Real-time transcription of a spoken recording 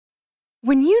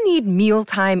When you need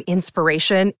mealtime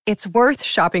inspiration, it's worth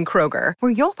shopping Kroger,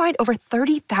 where you'll find over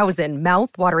 30,000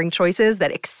 mouth-watering choices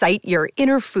that excite your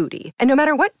inner foodie. And no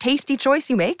matter what tasty choice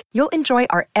you make, you'll enjoy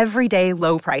our everyday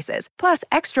low prices, plus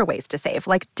extra ways to save,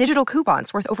 like digital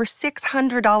coupons worth over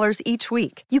 $600 each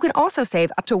week. You can also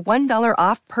save up to $1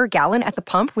 off per gallon at the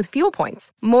pump with fuel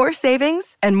points. More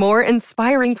savings and more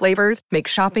inspiring flavors make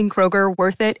shopping Kroger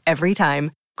worth it every time.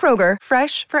 Kroger,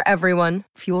 fresh for everyone.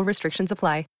 Fuel restrictions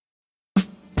apply.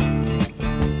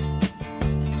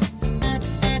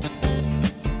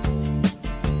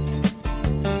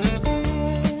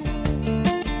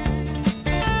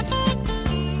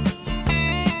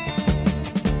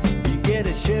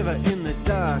 Shiver in the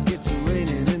dark, it's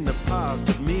raining in the park,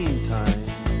 but meantime,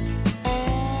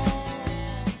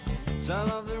 sound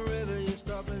of the river, you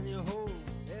stop and you hold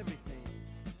everything.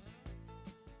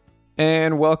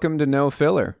 And welcome to No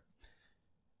Filler,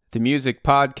 the music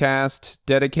podcast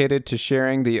dedicated to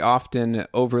sharing the often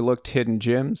overlooked hidden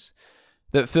gems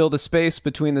that fill the space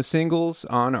between the singles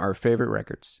on our favorite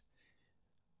records.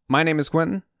 My name is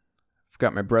Quentin. I've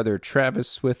got my brother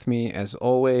Travis with me as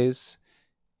always.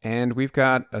 And we've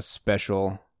got a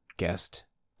special guest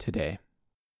today.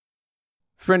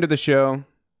 Friend of the show,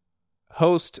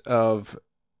 host of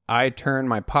I Turn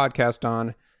My Podcast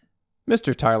On,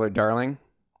 Mr. Tyler Darling.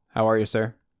 How are you,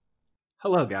 sir?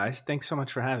 Hello, guys. Thanks so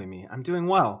much for having me. I'm doing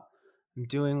well. I'm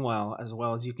doing well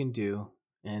as you can do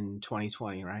in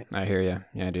 2020, right? I hear you.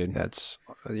 Yeah, dude. That's,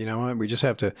 you know what? We just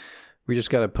got to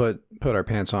put our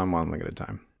pants on one leg at a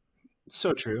time.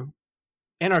 So true.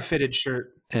 And our fitted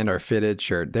shirt.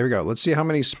 There we go. Let's see how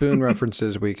many Spoon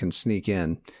references we can sneak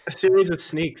in. A series of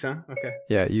sneaks, huh? Okay.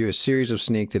 Yeah, a series of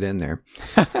sneaked it in there.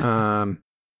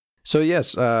 So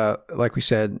yes, like we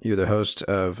said, you're the host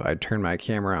of I Turn My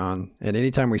Camera On. And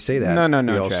anytime we say that... No,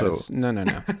 Travis.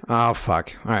 No. Oh,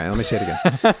 fuck. All right, let me say it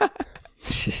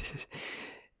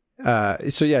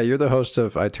again. So yeah, you're the host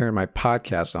of I Turn My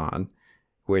Podcast On,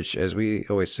 which, as we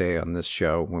always say on this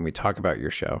show, when we talk about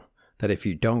your show, that if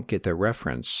you don't get the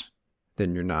reference,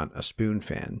 then you're not a Spoon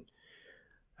fan.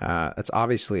 That's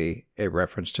obviously a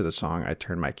reference to the song I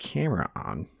Turn My Camera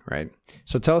On, right?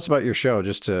 So tell us about your show,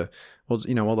 just to, we'll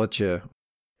let you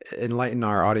enlighten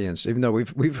our audience, even though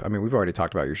we've already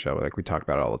talked about your show, like we talk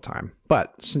about it all the time.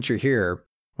 But since you're here,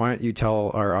 why don't you tell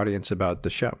our audience about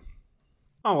the show?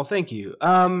 Oh, well, thank you.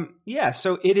 Yeah,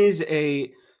 so it is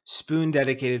a Spoon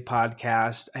dedicated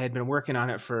podcast. I had been working on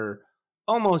it for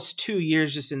almost 2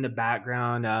 years just in the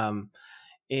background.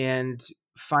 And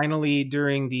finally,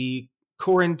 during the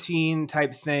quarantine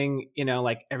type thing,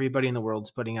 like everybody in the world's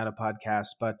putting out a podcast.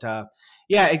 But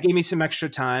yeah, it gave me some extra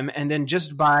time. And then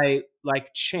just by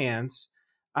chance,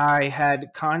 I had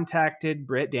contacted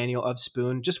Britt Daniel of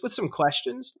Spoon just with some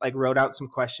questions, wrote out some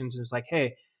questions and was like,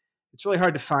 hey, it's really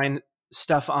hard to find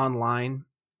stuff online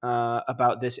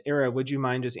about this era. Would you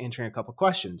mind just answering a couple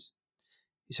questions?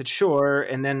 He said, sure.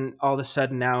 And then all of a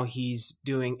sudden now he's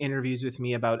doing interviews with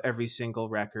me about every single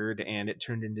record. And it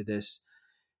turned into this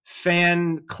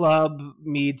fan club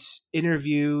meets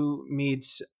interview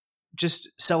meets just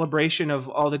celebration of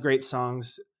all the great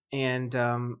songs. And,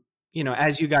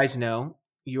 as you guys know,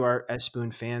 you are as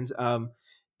Spoon fans. The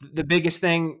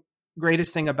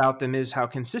greatest thing about them is how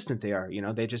consistent they are.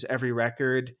 They just, every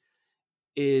record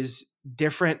is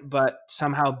different, but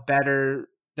somehow better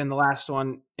than the last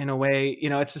one in a way.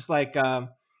 It's just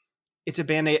it's a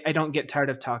band I don't get tired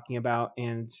of talking about,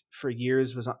 and for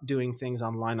years was doing things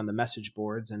online on the message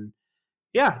boards, and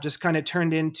yeah, just kind of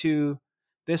turned into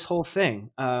this whole thing.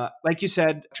 Like you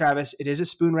said, Travis, it is a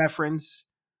Spoon reference,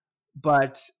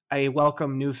 but I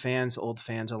welcome new fans, old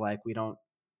fans alike. We don't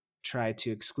try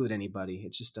to exclude anybody.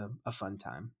 It's just a fun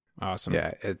time. Awesome.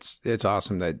 Yeah, it's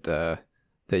awesome that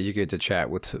you get to chat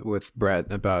with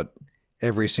Brett about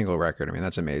every single record. I mean,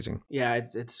 that's amazing. Yeah,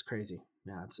 it's crazy.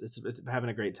 Yeah, it's having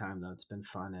a great time though. It's been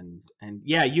fun, and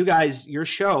yeah, you guys, your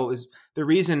show is the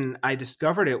reason I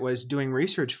discovered it. Was doing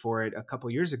research for it a couple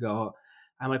years ago.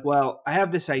 I'm like, well, I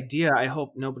have this idea. I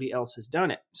hope nobody else has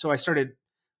done it. So I started,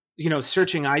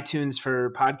 searching iTunes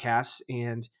for podcasts,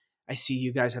 and I see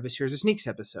you guys have a Series of Sneaks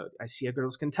episode. I see a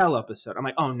Girls Can Tell episode. I'm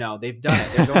like, oh no, they've done it.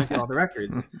 They're going through all the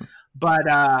records. But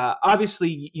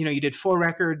obviously, you did 4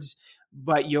 records,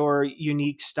 but your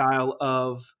unique style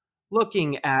of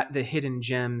looking at the hidden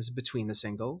gems between the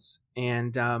singles.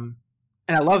 And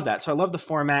I love that. So I love the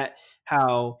format,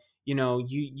 how,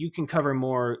 you can cover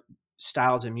more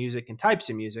styles of music and types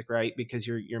of music, right? Because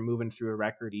you're moving through a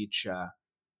record each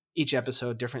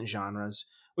episode, different genres,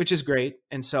 which is great.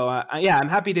 And so, I'm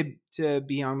happy to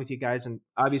be on with you guys. And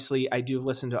obviously I do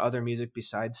listen to other music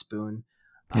besides Spoon.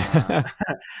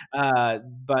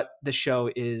 But the show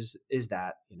is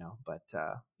that, but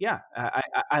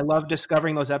I love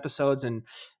discovering those episodes and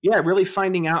really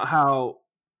finding out how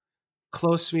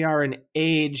close we are in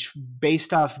age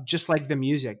based off just like the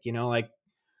music, like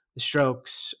the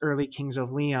Strokes, early Kings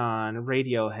of Leon,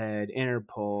 Radiohead,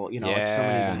 Interpol, like so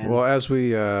many bands. Well,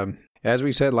 as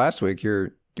we said last week,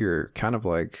 you're kind of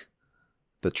like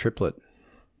the triplet,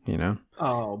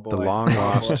 Oh boy.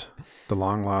 The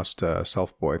long lost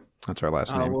Self Boy. That's our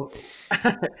last name.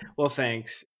 Well,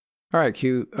 thanks. All right,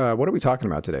 Q. What are we talking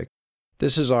about today?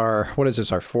 This is our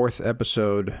fourth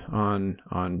episode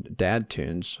on Dad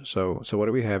Tunes. So what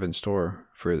do we have in store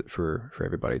for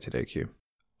everybody today, Q?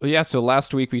 Well, yeah. So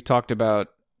last week we talked about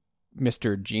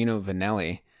Mr. Gino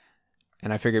Vanelli,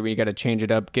 and I figured we got to change it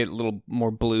up, get a little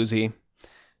more bluesy,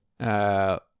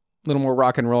 a little more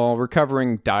rock and roll. We're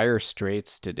covering Dire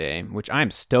Straits today, which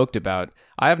I'm stoked about.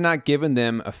 I have not given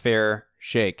them a fair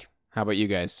shake. How about you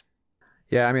guys?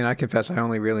 Yeah, I mean, I confess I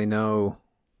only really know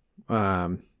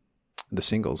the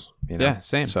singles. Yeah,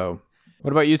 same. So,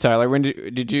 what about you, Tyler? When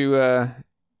did you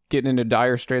get into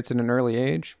Dire Straits at an early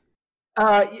age?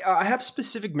 I have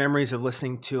specific memories of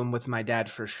listening to them with my dad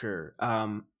for sure.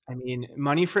 I mean,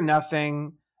 Money for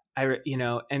Nothing.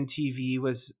 MTV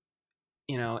was,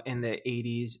 in the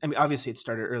 80s. I mean, obviously it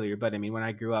started earlier, but I mean, when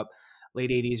I grew up, late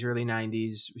 80s, early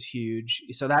 90s was huge.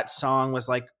 So that song was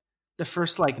like the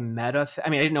first like meta. I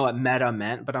mean, I didn't know what meta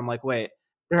meant, but I'm like, wait,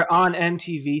 they're on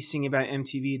MTV singing about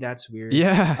MTV. That's weird.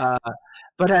 Yeah.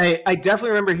 But I definitely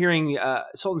remember hearing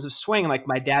Sultans of Swing, like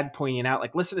my dad pointing out,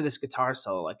 like, listen to this guitar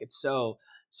solo. Like, it's so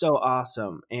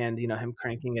awesome. And, him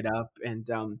cranking it up. And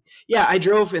I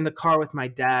drove in the car with my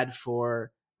dad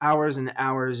for hours and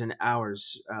hours and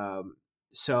hours.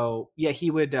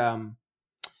 He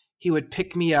would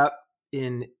pick me up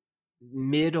in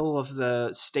middle of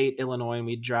the state, Illinois, and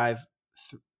we'd drive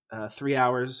 3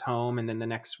 hours home, and then the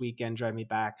next weekend drive me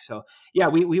back. So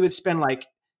we would spend like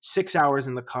 6 hours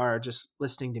in the car just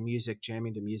listening to music,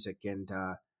 jamming to music. And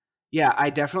I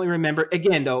definitely remember,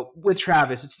 again though, with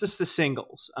Travis, it's just the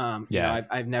singles.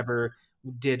 I've never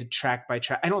did track by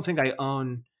track. I don't think I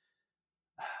own.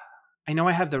 I know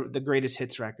I have the greatest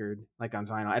hits record like on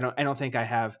vinyl. I don't think I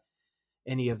have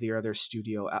any of the other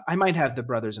studio. I might have the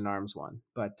Brothers in Arms one,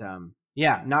 but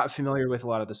not familiar with a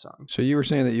lot of the songs. So you were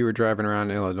saying that you were driving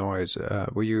around Illinois.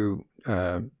 Were you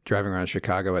driving around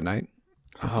Chicago at night?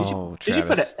 Did you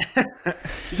put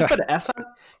an S on?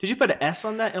 Did you put an S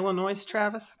on that, Illinois,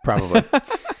 Travis? Probably.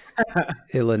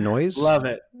 Illinois? Love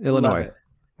it. Illinois. Love it.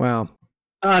 Well,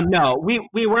 no, we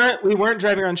weren't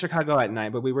driving around Chicago at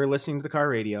night, but we were listening to the car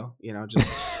radio.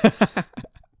 Just.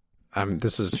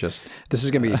 This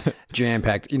is gonna be jam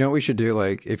packed. You know what we should do?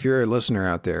 Like, if you're a listener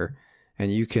out there,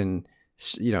 and you can,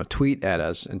 tweet at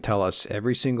us and tell us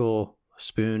every single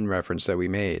Spoon reference that we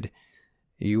made,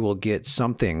 you will get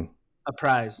something. A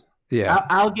prize. Yeah.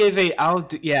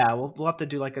 We'll have to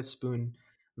do like a Spoon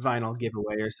vinyl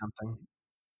giveaway or something.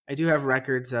 I do have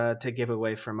records to give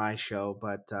away for my show,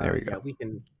 but there we go.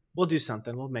 We'll do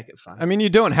something. We'll make it fun. I mean, you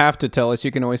don't have to tell us.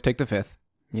 You can always take the fifth,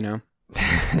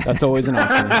 That's always an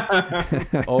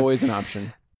option. Always an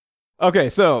option. Okay,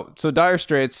 so Dire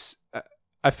Straits,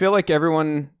 I feel like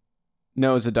everyone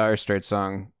knows a Dire Straits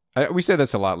song. We say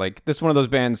this a lot. Like, this is one of those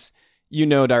bands,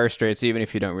 Dire Straits even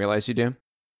if you don't realize you do.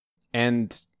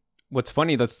 And what's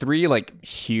funny, the three like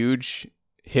huge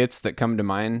hits that come to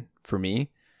mind for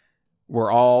me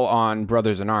were all on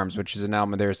Brothers in Arms, which is an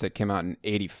album of theirs that came out in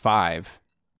 1985.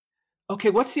 Okay,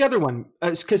 what's the other one?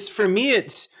 Because for me,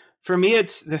 it's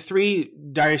the three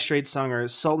Dire Straits songs are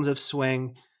Sultans of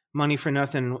Swing, Money for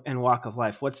Nothing, and Walk of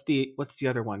Life. What's the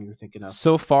other one you're thinking of?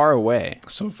 So Far Away.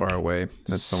 So Far Away.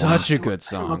 That's the one. Such a good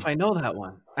song. I don't know if I know that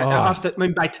one.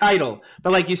 By title,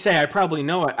 but like you say, I probably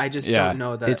know it. I just don't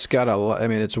know that. It's got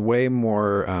it's way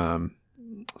more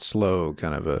slow,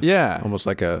 kind of almost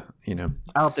like a,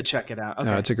 I'll have to check it out. Okay.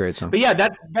 No, it's a great song.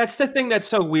 But that's the thing that's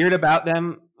so weird about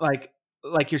them. Like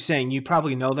you're saying, you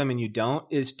probably know them and you don't.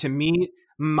 Is, to me,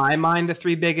 my mind, the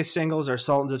three biggest singles are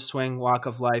Sultans of Swing, Walk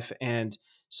of Life, and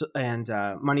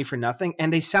Money for Nothing,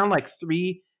 and they sound like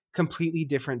three completely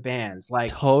different bands.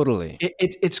 Like, totally,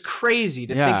 it's crazy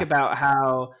to think about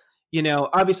how,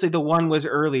 obviously the one was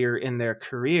earlier in their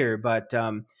career, but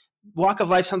Walk of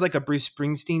Life sounds like a Bruce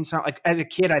Springsteen song. Like, as a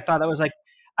kid, I thought it was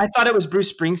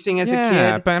Bruce Springsteen as a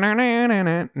kid.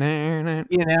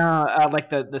 Like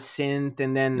the synth,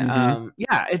 and then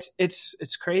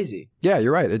it's crazy. Yeah,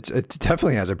 you're right. It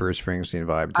definitely has a Bruce Springsteen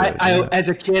vibe to it. I as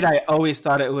a kid, I always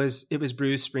thought it was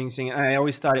Bruce Springsteen, and I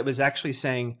always thought it was actually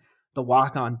saying the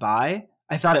Walk On By.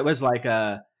 I thought it was like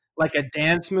like a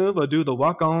dance move or do the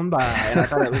walk on by. And I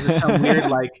thought it was just some weird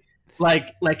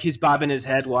like he's bobbing his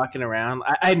head walking around.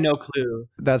 I had no clue.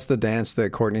 That's the dance that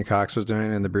Courtney Cox was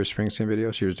doing in the Bruce Springsteen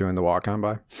video. She was doing the walk on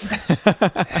by.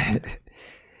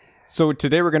 So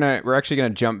today we're actually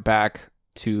gonna jump back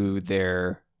to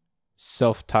their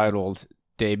self-titled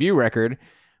debut record,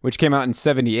 which came out in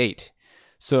 '78.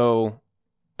 So,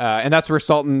 and that's where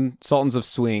Sultans of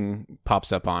Swing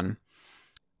pops up on.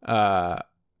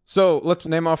 So let's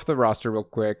name off the roster real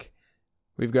quick.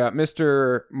 We've got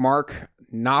Mr. Mark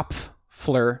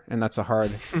Knopfler, and that's a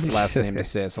hard last name to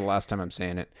say. It's the last time I'm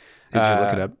saying it. Did you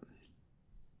look it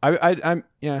up?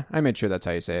 I made sure that's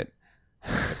how you say it.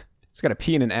 It's got a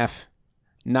P and an F.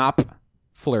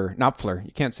 Knopfler.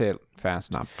 You can't say it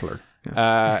fast. Knopfler.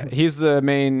 Yeah. He's the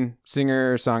main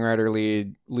singer, songwriter,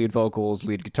 lead vocals,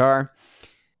 lead guitar.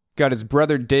 Got his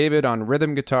brother David on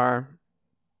rhythm guitar,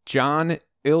 John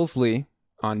Ilsley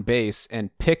on bass,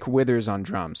 and Pick Withers on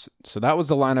drums. So that was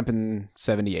the lineup in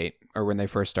 '78, or when they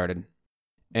first started.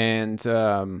 And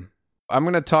I'm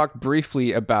going to talk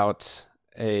briefly about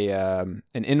an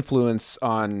influence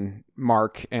on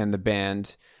Mark and the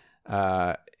band.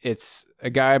 It's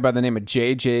a guy by the name of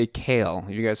J.J. Cale.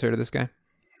 Have you guys heard of this guy?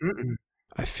 Mm-mm.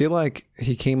 I feel like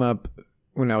he came up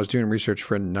when I was doing research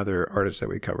for another artist that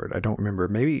we covered. I don't remember.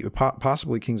 Maybe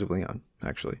possibly Kings of Leon,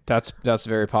 actually. That's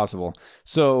very possible.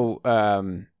 So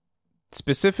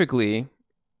specifically,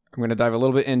 I'm going to dive a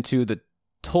little bit into the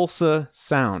Tulsa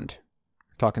sound.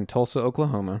 We're talking Tulsa,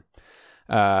 Oklahoma.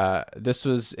 This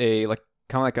was kind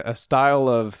of like a style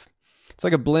of, it's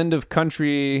like a blend of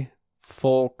country,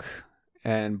 folk,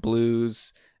 and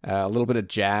blues, a little bit of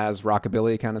jazz,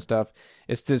 rockabilly kind of stuff.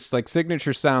 It's this like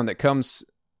signature sound that comes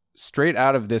straight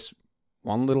out of this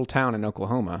one little town in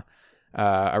Oklahoma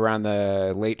around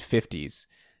the late 50s.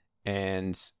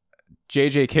 And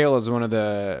J.J. Cale is one of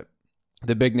the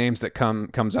big names that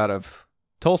comes out of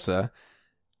Tulsa.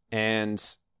 And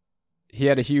he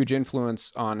had a huge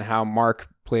influence on how Mark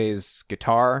plays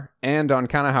guitar and on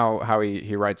kind of how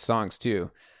he writes songs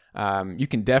too. You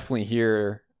can definitely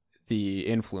hear the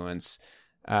influence.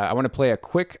 I want to play a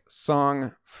quick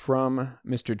song from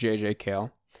Mr. J.J.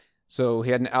 Cale. So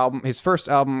he had an album. His first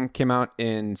album came out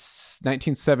in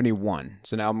 1971.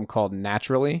 It's an album called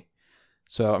Naturally.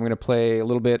 So I'm going to play a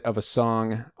little bit of a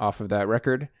song off of that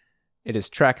record. It is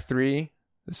track 3.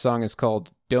 The song is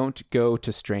called Don't Go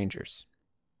to Strangers.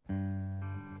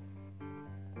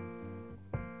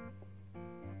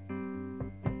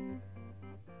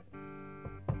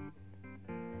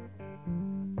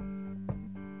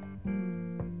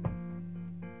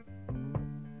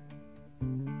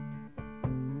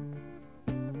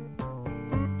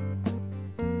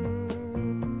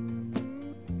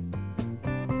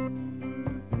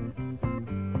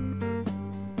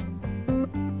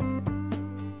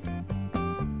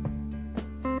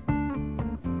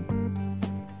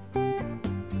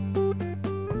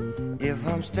 If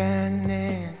I'm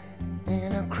standing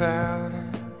in a crowd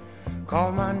and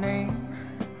call my name,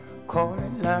 call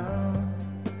it loud.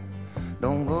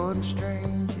 Don't go to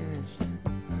strangers,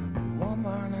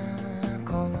 woman,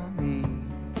 call on me.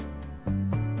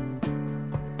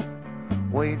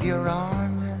 Wave your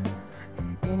arm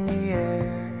in the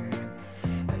air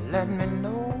and let me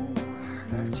know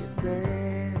that you're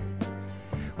there.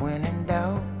 When in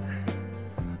doubt,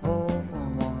 oh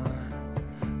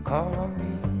woman, call on me.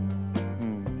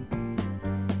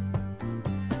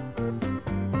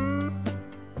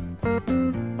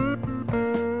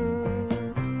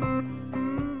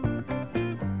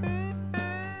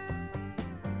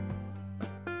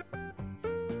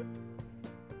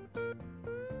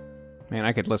 Man,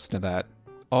 I could listen to that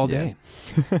all day.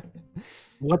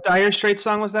 What Dire Straits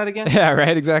song was that again? Yeah,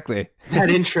 right, exactly. That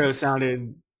intro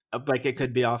sounded like it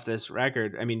could be off this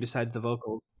record. I mean, besides the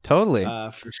vocals. Totally.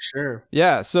 For sure.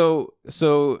 Yeah, so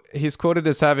he's quoted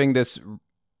as having this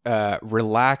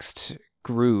relaxed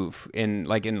groove in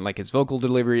his vocal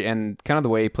delivery and kind of the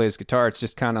way he plays guitar. It's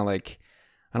just kind of like,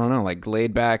 I don't know, like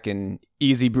laid back and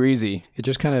easy breezy. It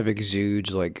just kind of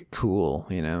exudes like cool,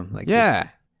 you know? Like yeah.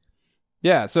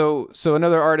 Yeah, so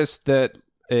another artist that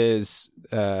is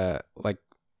like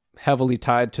heavily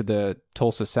tied to the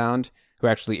Tulsa sound, who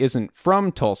actually isn't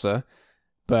from Tulsa,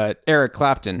 but Eric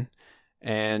Clapton.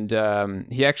 And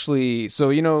he actually,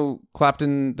 so you know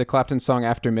the Clapton song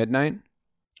After Midnight?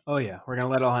 Oh yeah, We're Gonna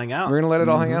Let It All Hang Out. We're Gonna Let It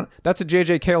All Hang Out? That's a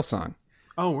J.J. Cale song.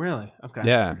 Oh really? Okay.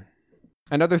 Yeah.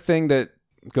 Another thing that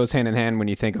goes hand in hand when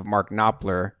you think of Mark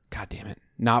Knopfler, God damn it,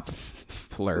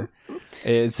 Knopfler,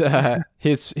 is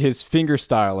his finger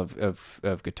style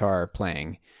of guitar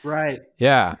playing. Right.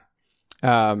 Yeah.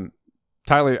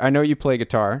 Tyler, I know you play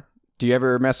guitar. Do you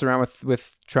ever mess around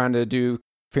with trying to do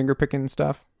finger picking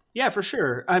stuff? Yeah, for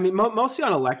sure. I mean, mostly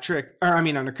on electric, or I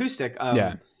mean on acoustic.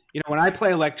 Yeah. When I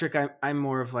play electric, I'm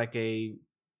more of like I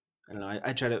don't know.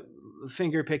 I try to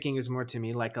finger picking is more to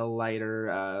me like a lighter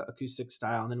acoustic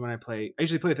style. And then when I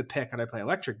usually play with a pick and I play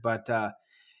electric. But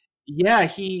yeah,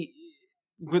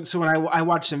 so when I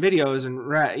watch some videos and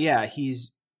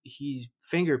he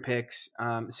finger picks.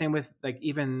 Same with like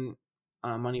even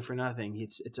Money for Nothing.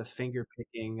 It's a finger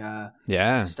picking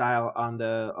style on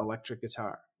the electric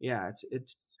guitar. Yeah,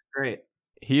 it's great.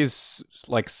 He is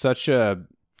like such a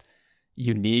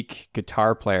unique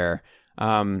guitar player.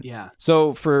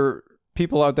 So for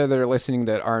people out there that are listening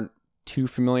that aren't too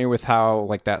familiar with how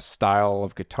like that style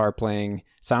of guitar playing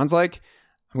sounds like,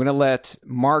 I'm going to let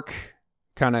Mark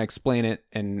kind of explain it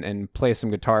and play some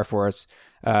guitar for us.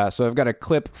 So I've got a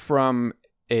clip from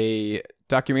a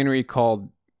documentary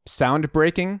called Sound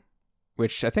Breaking,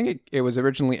 which I think it was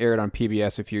originally aired on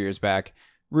PBS a few years back.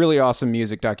 Really awesome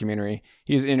music documentary.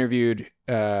 He was interviewed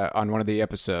on one of the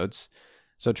episodes.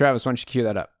 So Travis, why don't you cue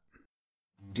that up?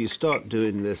 You start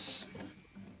doing this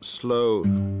slow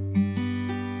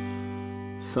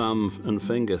thumb and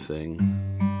finger thing,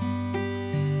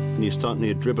 and you start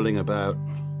dribbling about,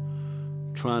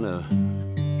 trying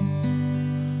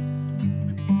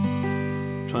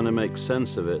to make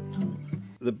sense of it.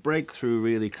 The breakthrough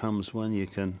really comes when you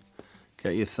can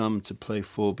get your thumb to play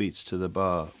 4 beats to the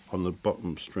bar on the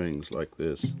bottom strings like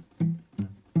this.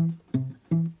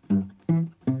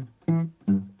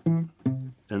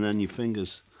 And then your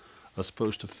fingers are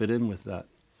supposed to fit in with that,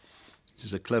 which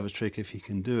is a clever trick if you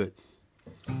can do it.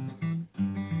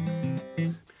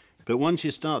 But once you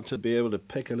start to be able to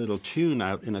pick a little tune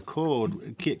out in a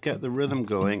chord, get the rhythm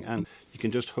going, and you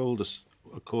can just hold a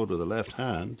chord with the left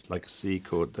hand, like a C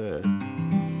chord there,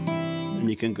 and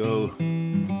you can go,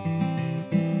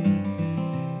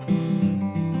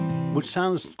 which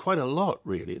sounds quite a lot,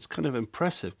 really. It's kind of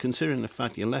impressive, considering the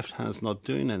fact your left hand's not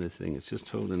doing anything, it's just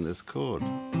holding this chord.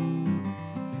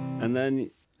 And then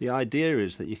the idea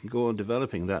is that you can go on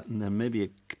developing that, and then maybe you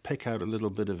pick out a little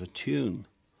bit of a tune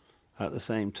at the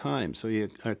same time, so you're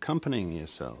accompanying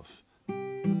yourself.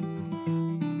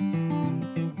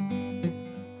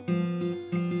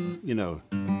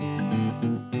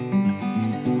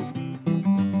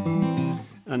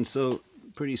 And so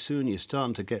pretty soon you're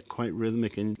starting to get quite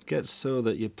rhythmic, and it gets so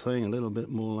that you're playing a little bit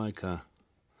more like a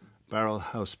barrel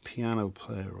house piano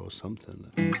player or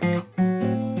something.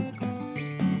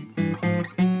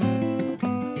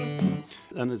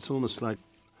 And it's almost like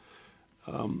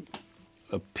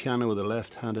a piano with the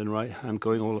left hand and right hand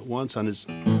going all at once, and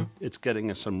it's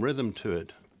getting some rhythm to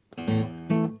it.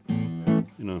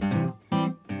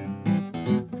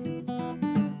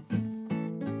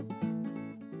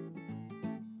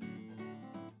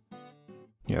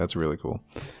 Yeah, that's really cool.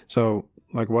 So,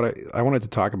 like, what I wanted to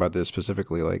talk about this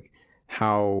specifically, like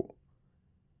how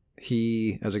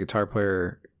he, as a guitar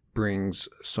player, brings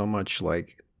so much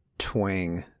like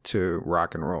twang to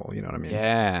rock and roll. You know what I mean?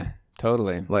 Yeah,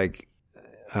 totally. Like,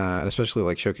 and especially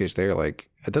like Showcase there, like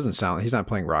it doesn't sound, he's not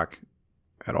playing rock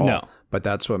at all. No. But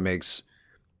that's what makes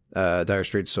Dire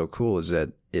Straits so cool, is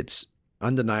that it's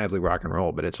undeniably rock and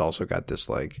roll, but it's also got this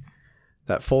like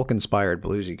that folk inspired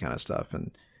bluesy kind of stuff,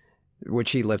 and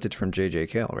which he lifted from J.J.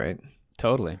 Cale, right?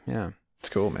 Totally. Yeah. It's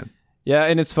cool, man. Yeah.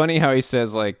 And it's funny how he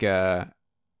says like,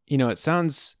 it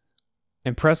sounds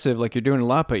impressive. Like you're doing a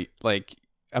lot, but like,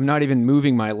 I'm not even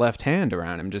moving my left hand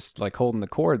around. I'm just like holding the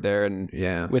chord there. And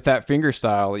with that finger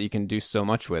style, you can do so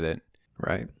much with it.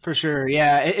 Right. For sure.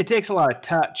 Yeah. It takes a lot of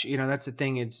touch. That's the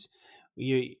thing. It's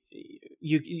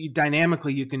you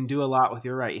dynamically, you can do a lot with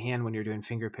your right hand when you're doing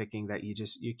finger picking that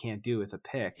you can't do with a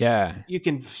pick. Yeah. You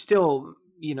can still,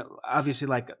 obviously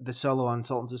like the solo on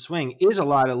Sultans of Swing is a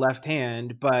lot of left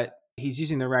hand, but he's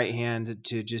using the right hand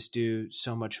to just do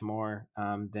so much more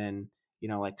than,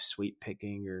 like sweep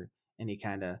picking or any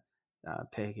kind of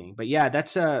picking. But yeah,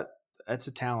 that's a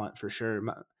talent for sure.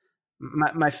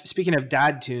 My speaking of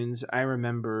dad tunes, I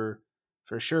remember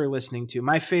for sure listening to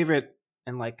my favorite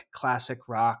and like classic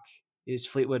rock is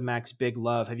Fleetwood Mac's Big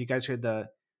Love. Have you guys heard the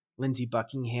Lindsey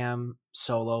Buckingham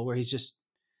solo where he's just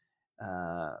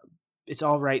it's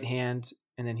all right hand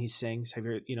and then he sings? Have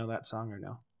you heard that song or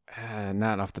no?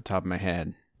 Not off the top of my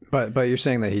head. But you're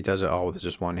saying that he does it all with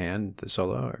just one hand, the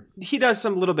solo? Or? He does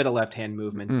some little bit of left hand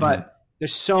movement, but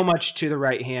there's so much to the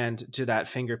right hand, to that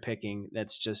finger picking,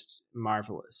 that's just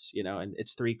marvelous, and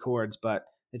it's 3 chords, but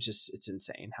it's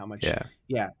insane how much.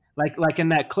 Yeah. Like in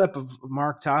that clip of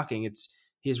Mark talking, it's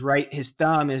his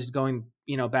thumb is going,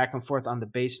 back and forth on the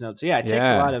bass note. So yeah, it takes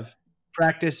a lot of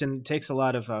practice and takes a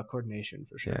lot of coordination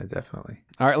for sure. Yeah, definitely.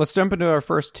 All right, let's jump into our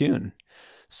first tune.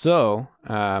 So,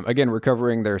 again, we're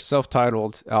covering their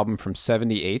self-titled album from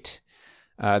 '78.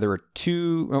 There were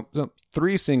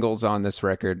three singles on this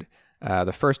record.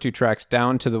 The first two tracks,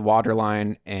 Down to the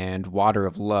Waterline and Water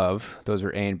of Love, those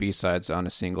are A and B sides on a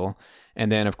single.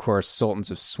 And then, of course,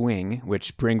 Sultans of Swing,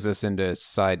 which brings us into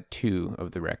side 2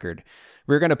 of the record.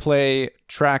 We're going to play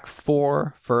track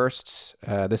 4 first.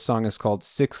 This song is called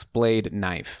Six Blade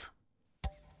Knife.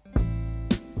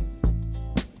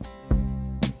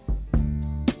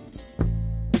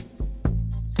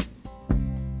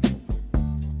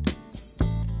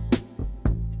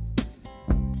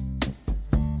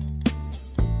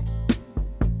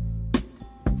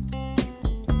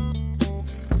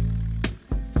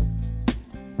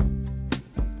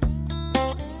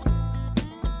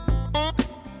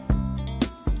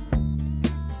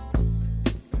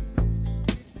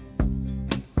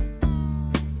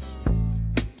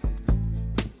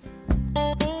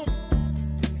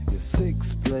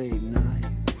 Six blade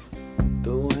knife,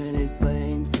 do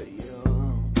anything for you.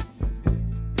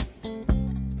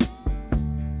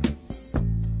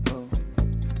 Oh,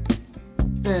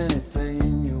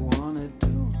 anything you wanna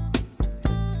do.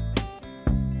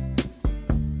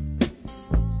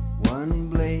 One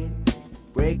blade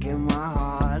breaking my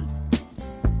heart.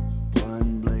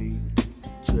 One blade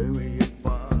tearing me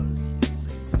apart.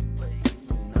 Six blade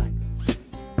knife,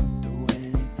 do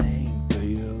anything for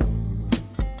you.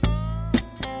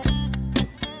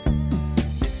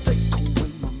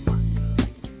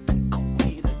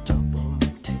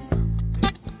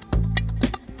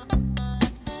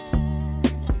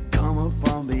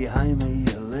 Behind me,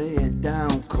 you lay it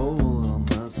down cold on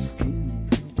my skin.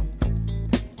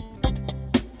 Took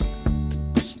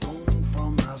a stone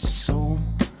from my soul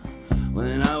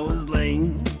when I was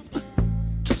lame,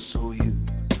 just so you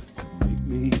could make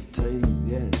me take.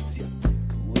 Yes, you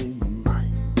take away my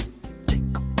mind, you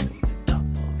take away the top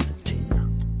of the tin.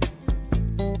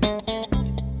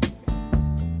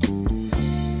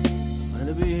 Let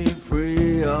it be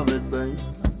free of it, babe.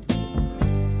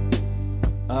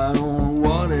 I don't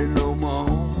want it no more.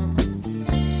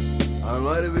 I'd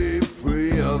like to be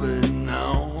free of it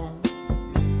now.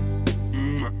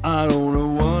 I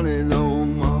don't want it no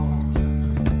more.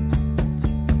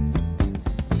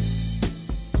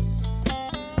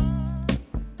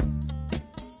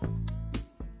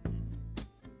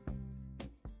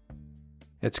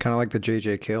 It's kind of like the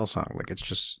J.J. Cale song. Like, it's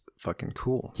just fucking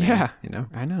cool. Yeah. You know?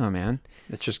 I know, man.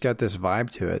 It's just got this vibe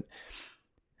to it.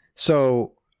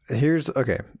 So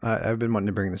okay. I've been wanting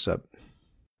to bring this up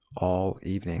all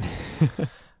evening.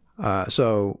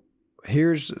 So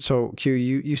Q,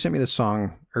 you sent me this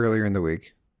song earlier in the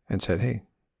week and said, hey,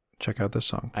 check out this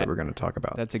song that we're going to talk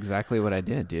about. That's exactly what I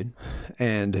did, dude.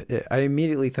 And I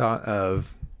immediately thought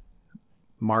of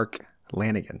Mark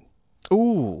Lanigan.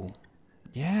 Ooh.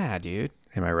 Yeah, dude.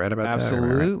 Am I right about that?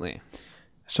 Absolutely. Right?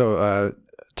 So,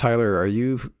 Tyler, are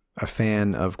you a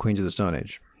fan of Queens of the Stone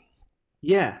Age?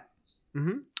 Yeah.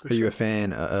 Mm-hmm, Are you a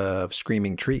fan of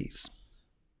Screaming Trees?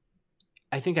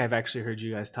 I think I've actually heard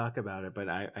you guys talk about it, but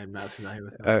I'm not familiar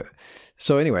with it.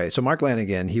 So Mark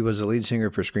Lanigan, he was the lead singer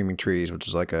for Screaming Trees, which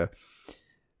is like a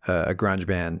grunge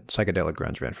band, psychedelic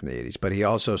grunge band from the 80s. But he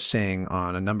also sang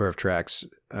on a number of tracks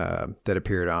that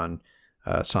appeared on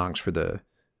Songs for the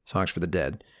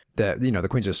Dead. That, you know, the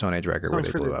Queens of the Stone Age record where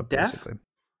they blew up, basically.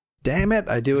 Damn it,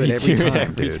 I do it every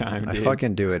time, dude. I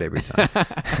fucking do it every time.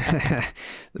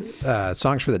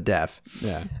 Songs for the Deaf.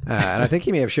 Yeah. And I think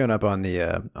he may have shown up on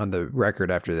the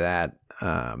record after that,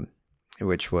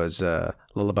 which was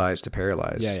Lullabies to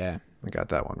Paralyze. Yeah. I got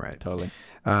that one right. Totally.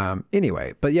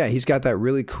 Anyway, but yeah, he's got that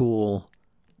really cool,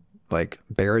 like,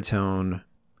 baritone,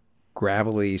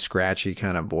 gravelly, scratchy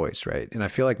kind of voice, right? And I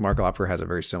feel like Mark Knopfler has a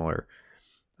very similar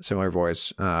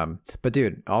voice. But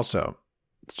dude, also,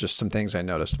 just some things I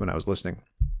noticed when I was listening.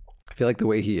 I feel like the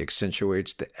way he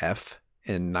accentuates the F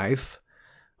in knife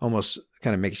almost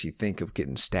kind of makes you think of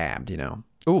getting stabbed, you know?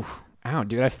 Ooh, ow,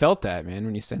 dude, I felt that, man,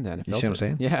 when you said that. You see what I'm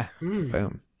saying? Yeah.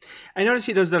 Boom. I notice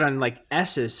he does that on like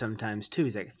S's sometimes too.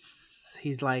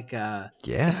 He's like a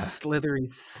slithery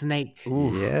snake.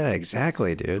 Ooh. Yeah,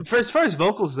 exactly, dude. For as far as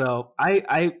vocals though,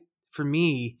 I for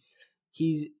me,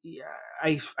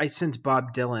 I sense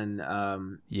Bob Dylan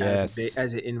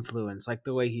as an influence, like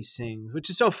the way he sings, which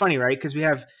is so funny, right? Because we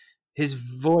have his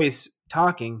voice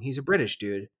talking. He's a British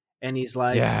dude, and he's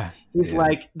like,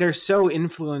 like they're so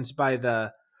influenced by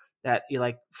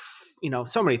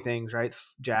so many things, right?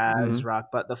 Jazz, rock,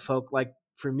 but the folk. Like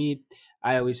for me,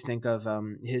 I always think of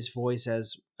his voice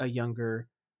as a younger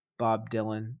Bob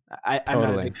Dylan. I'm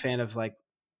not a big fan of like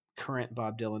current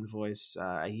Bob Dylan voice.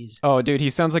 He's Oh, dude, he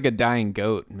sounds like a dying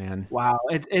goat, man. wow.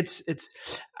 It's.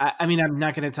 I mean, I'm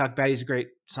not going to talk bad. He's a great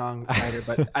songwriter,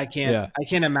 but I can't. Yeah. I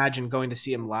can't imagine going to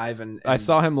see him live. And I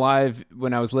saw him live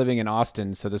when I was living in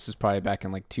Austin, so this was probably back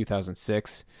in like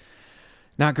 2006.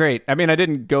 Not great. I mean, I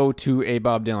didn't go to a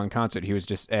Bob Dylan concert. He was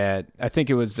just at, I think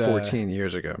it was 14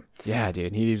 years ago. Yeah,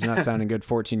 dude, he was not sounding good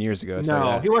 14 years ago.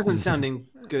 No, he wasn't sounding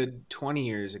good 20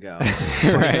 years ago,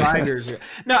 25 years ago.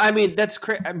 No, I mean, that's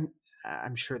crazy.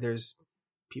 I'm sure there's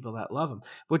people that love him,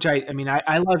 which I mean,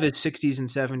 I love his 60s and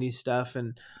 70s stuff.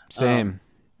 And Same.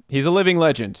 He's a living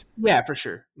legend. Yeah, for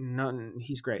sure. No,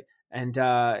 he's great. And,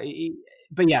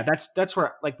 but yeah, that's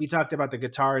where, like we talked about the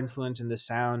guitar influence and the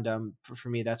sound. For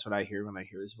me, that's what I hear when I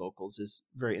hear his vocals, is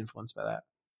very influenced by that.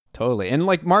 Totally. And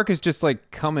like Mark is just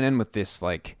like coming in with this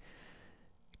like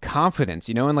confidence,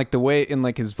 you know, and like the way in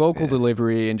like his vocal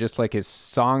delivery and just like his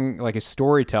song, like his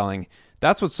storytelling.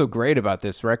 That's what's so great about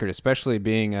this record, especially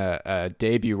being a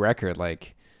debut record.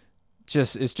 Like,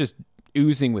 it's just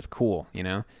oozing with cool, you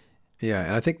know? Yeah,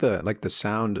 and I think the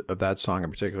sound of that song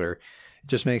in particular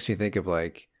just makes me think of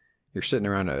like you're sitting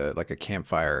around a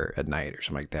campfire at night or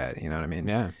something like that. You know what I mean?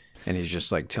 Yeah. And he's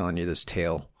just like telling you this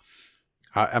tale.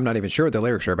 I'm not even sure what the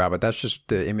lyrics are about, but that's just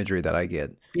the imagery that I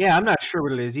get. Yeah, I'm not sure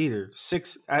what it is either.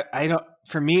 I don't.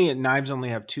 For me, knives only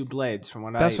have two blades. From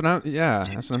what that's what I'm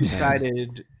saying.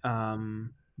 Two-sided,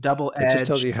 double edged. It just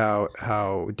tells you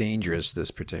how dangerous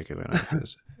this particular knife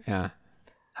is. Yeah.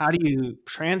 How do you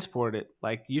transport it?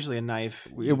 Like usually a knife.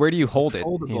 Where do you hold it?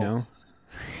 Foldable. You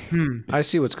know. I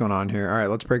see what's going on here. All right,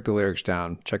 let's break the lyrics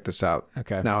down. Check this out.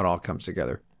 Okay. Now it all comes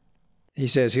together. He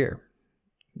says here.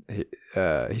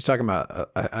 He's talking about.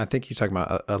 I think he's talking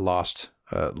about a lost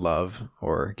love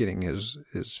or getting his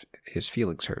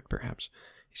feelings hurt. Perhaps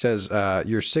he says,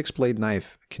 "Your 6-blade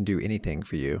knife can do anything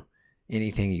for you,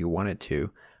 anything you want it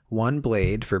to. 1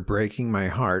 blade for breaking my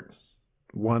heart,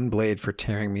 1 blade for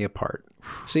tearing me apart."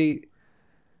 See,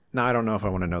 now I don't know if I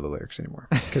want to know the lyrics anymore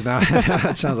because now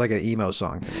that sounds like an emo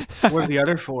song to me. What are the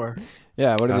other 4?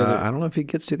 Yeah. What are the other? I don't know if he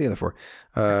gets to the other 4.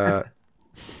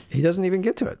 He doesn't even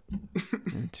get to it.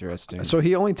 Interesting. So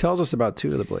he only tells us about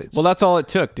 2 of the blades. Well, that's all it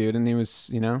took, dude. And he was,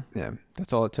 you know, yeah,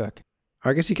 that's all it took.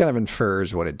 I guess he kind of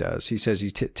infers what it does. He says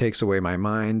he takes away my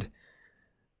mind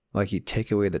like you take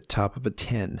away the top of a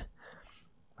tin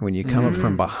when you come up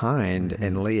from behind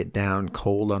and lay it down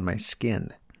cold on my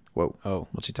skin. Whoa. Oh,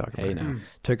 what's he talking hey, about? now.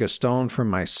 Took a stone from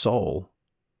my soul.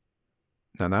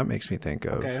 Now that makes me think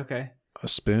of Okay. a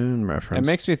spoon reference. It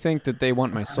makes me think that they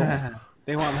want my soul.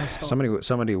 They want my soul.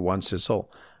 Somebody wants his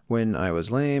soul. When I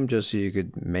was lame, just so you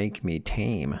could make me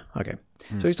tame. Okay.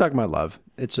 So he's talking about love.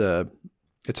 It's a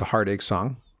heartache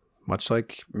song, much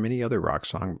like many other rock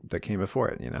song that came before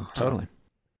it, you know. Totally.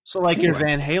 So like your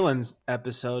Van Halen's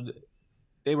episode,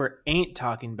 they ain't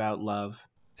talking about love.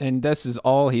 And this is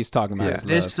all he's talking about. Yeah. Is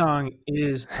This love. song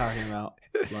is talking about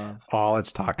love. All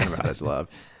it's talking about is love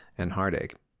and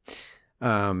heartache.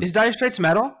 Is Dire Straits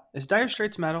metal? Is Dire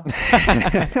Straits metal?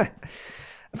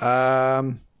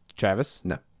 Travis?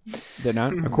 No. They're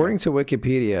not? According to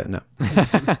Wikipedia, no,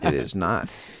 it is not.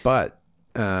 But,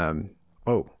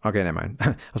 okay, never mind.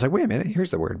 I was like, wait a minute, here's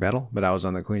the word metal. But I was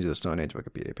on the Queens of the Stone Age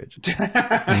Wikipedia page.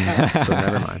 So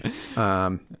never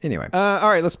mind. Anyway. All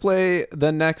right, let's play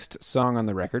the next song on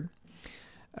the record.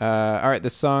 All right,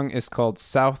 this song is called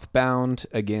Southbound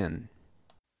Again.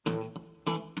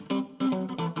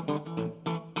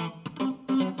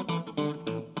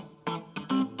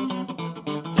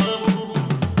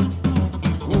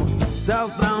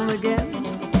 Southbound again.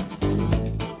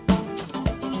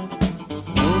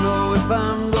 Don't know if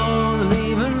I'm gonna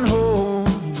leaving home.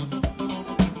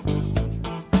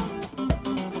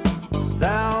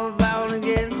 Southbound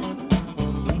again.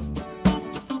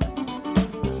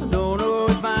 Don't know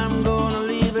if I'm gonna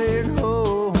leave it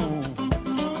home.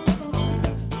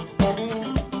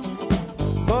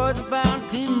 Boys are bound to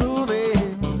keep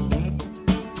moving.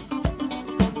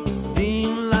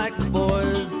 Seem like the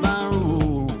boys bound to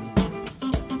rule.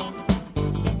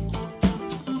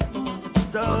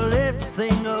 So every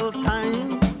single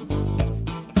time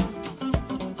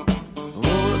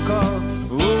roll across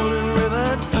rolling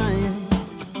river time.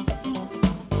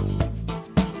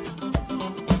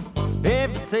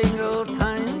 Every single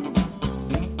time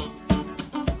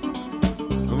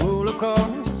roll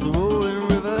across rolling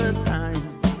river time.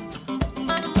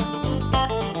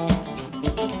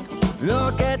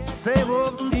 Look at the same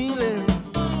old feeling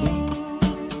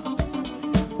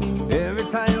every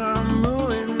time I'm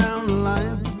moving down the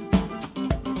line.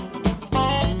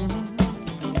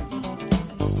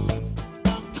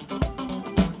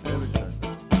 Every time.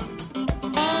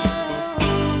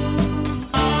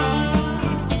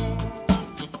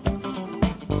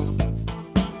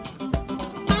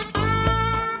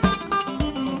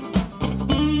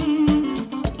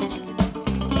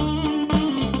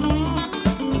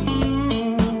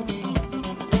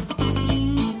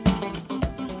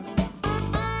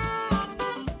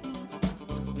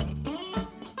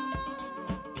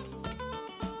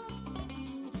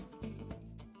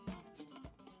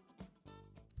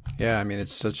 Yeah, I mean,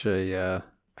 it's such a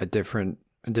different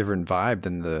vibe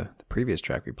than the previous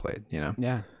track we played. You know.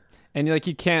 Yeah, and like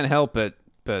you can't help but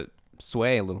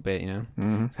sway a little bit. You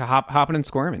know, hopping and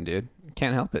squirming, dude.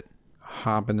 Can't help it.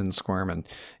 Hopping and squirming.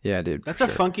 Yeah, dude. That's a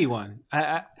funky one.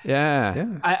 Yeah.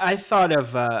 I thought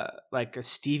of like a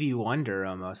Stevie Wonder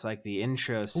almost, like the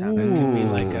intro sound. It could be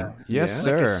like a yes,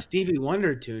 like sir. a Stevie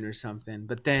Wonder tune or something.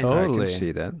 But then Totally. I can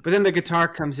see that. But then the guitar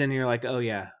comes in and you're like, oh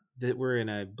yeah, that we're in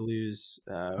a blues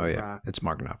rock. It's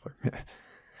Mark Knopfler.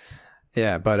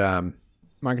 Yeah, but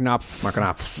Mark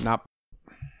Knopf.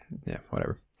 Yeah,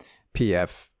 whatever.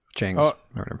 PF Chang's or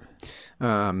whatever.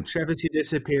 Travis, you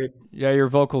disappeared. Yeah, your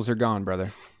vocals are gone,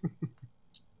 brother.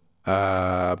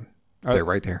 They're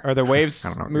right there. Are the waves I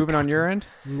don't know what moving you're on your end?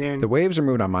 The waves are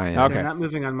moving on my end. Okay. They're not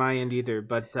moving on my end either,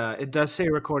 but it does say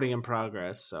recording in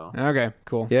progress. So Okay,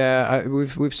 cool. Yeah,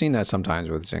 we've seen that sometimes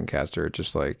with Zencaster,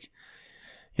 just like,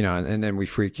 you know, and then we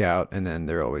freak out, and then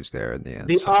they're always there at the end.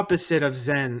 the opposite of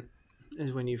Zen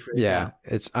is when you freak out.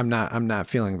 I'm not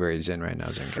feeling very zen right now,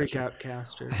 Zencaster. Freak out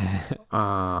caster.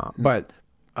 But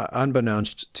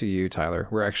unbeknownst to you, Tyler,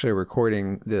 we're actually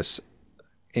recording this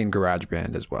in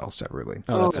GarageBand as well, separately.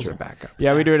 Oh, as a backup.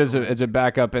 Yeah, we do it as a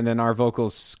backup, and then our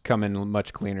vocals come in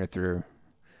much cleaner through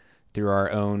our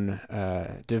own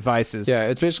devices. Yeah,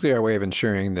 it's basically our way of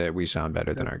ensuring that we sound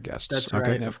better than our guests. That's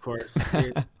right, of course.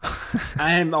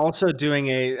 I am also doing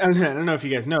I don't know if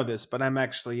you guys know this, but I'm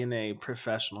actually in a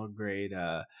professional grade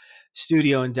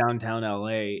studio in downtown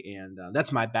LA, and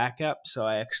that's my backup. So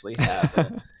I actually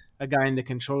have a guy in the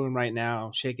control room right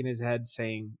now shaking his head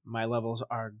saying my levels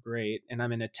are great, and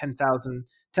I'm in a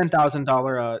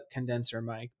 $10,000 condenser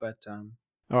mic, but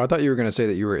Oh, I thought you were going to say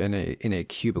that you were in a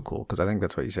cubicle, because I think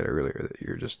that's what you said earlier, that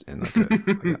you're just in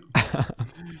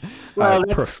like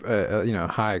a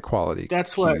high quality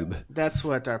cube. That's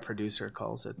what our producer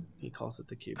calls it. He calls it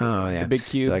the cube. Oh yeah, The big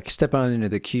cube. Like, step on into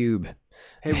the cube.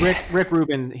 Hey, Rick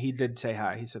Rubin, he did say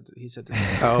hi. He said to say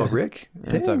hi. Oh, Rick,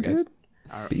 What's up, guys? dude?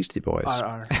 Beastie Boys.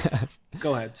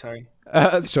 Go ahead. Sorry.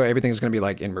 So everything's going to be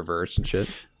like in reverse and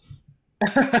shit.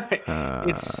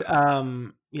 It's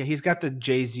he's got the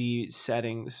Jay-Z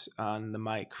settings on the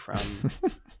mic from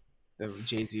the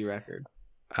Jay-Z record.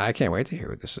 I can't wait to hear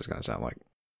what this is going to sound like.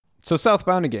 So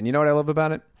Southbound again. You know what I love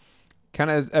about it?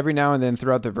 Kind of every now and then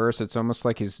throughout the verse, it's almost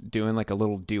like he's doing like a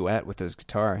little duet with his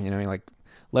guitar. You know, he like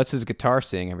lets his guitar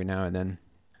sing every now and then.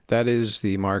 That is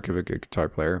the mark of a good guitar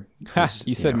player.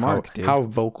 You said Mark, dude. How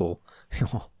vocal.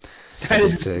 That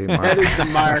is the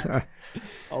mark.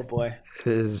 Oh boy.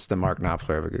 Is the Mark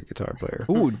Knopfler of a good guitar player.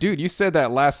 Ooh, dude, you said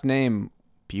that last name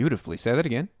beautifully. Say that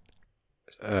again.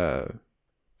 Are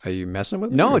you messing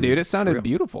with me? No, or dude, it for sounded real?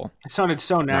 beautiful. It sounded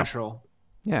so natural.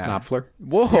 Yeah. Knopfler.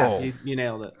 Whoa. Yeah, you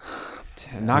nailed it.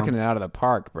 Knocking it out of the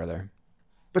park, brother.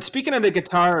 But speaking of the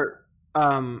guitar,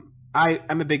 I'm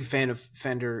a big fan of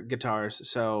Fender guitars.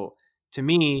 So to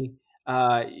me,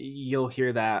 you'll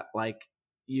hear that, like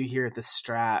you hear the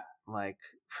Strat, like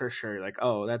for sure, like,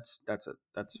 oh, that's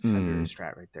Fender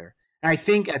Strat right there. And I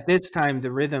think at this time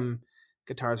the Rhythm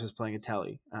Guitars was playing a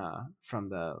Tele from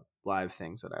the live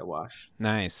things that I watched.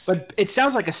 Nice. But it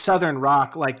sounds like a Southern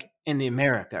rock, like in the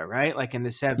America, right? Like in the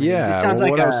 70s. Yeah, it sounds well,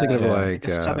 like what I was thinking of, like,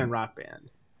 a Southern rock band.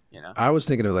 You know, I was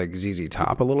thinking of like ZZ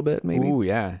Top a little bit, maybe. Ooh,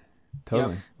 yeah.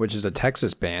 Totally. Yep. Which is a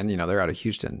Texas band. You know, they're out of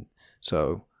Houston,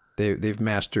 so they've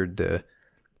mastered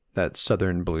that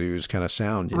Southern blues kind of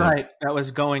sound. You know? Right. That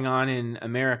was going on in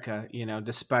America, you know,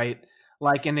 despite,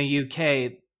 like in the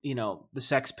UK, you know, the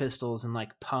Sex Pistols and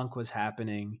like punk was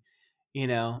happening, you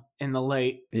know, in the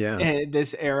late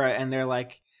this era, and they're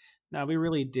like, no, we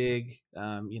really dig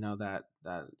you know, that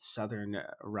Southern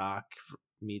rock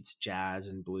meets jazz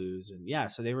and blues, and yeah,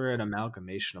 so they were an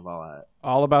amalgamation of all that.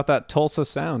 All about that Tulsa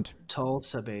sound.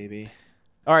 Tulsa, baby.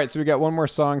 All right, so we got one more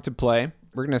song to play.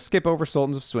 We're going to skip over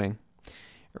Sultans of Swing.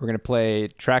 We're going to play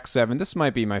track 7. This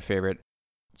might be my favorite.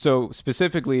 So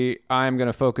specifically, I'm going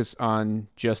to focus on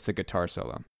just the guitar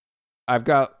solo. I've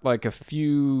got like a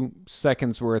few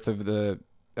seconds worth of the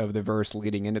verse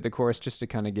leading into the chorus just to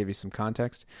kind of give you some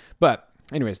context. But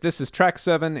anyways, this is track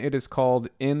 7. It is called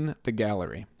In the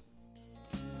Gallery.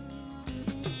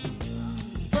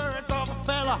 Birds of a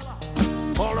fella,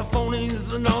 all the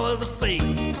phonies and all of the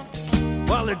fakes.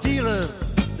 While the dealers,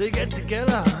 they get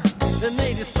together and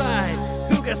they decide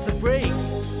who gets the breaks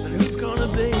and who's gonna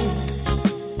be.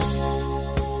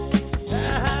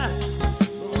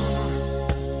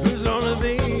 Who's gonna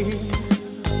be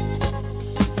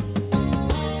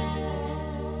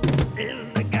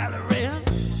in the gallery?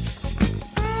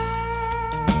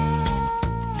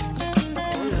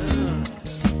 Oh yeah,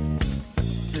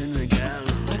 in the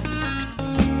gallery.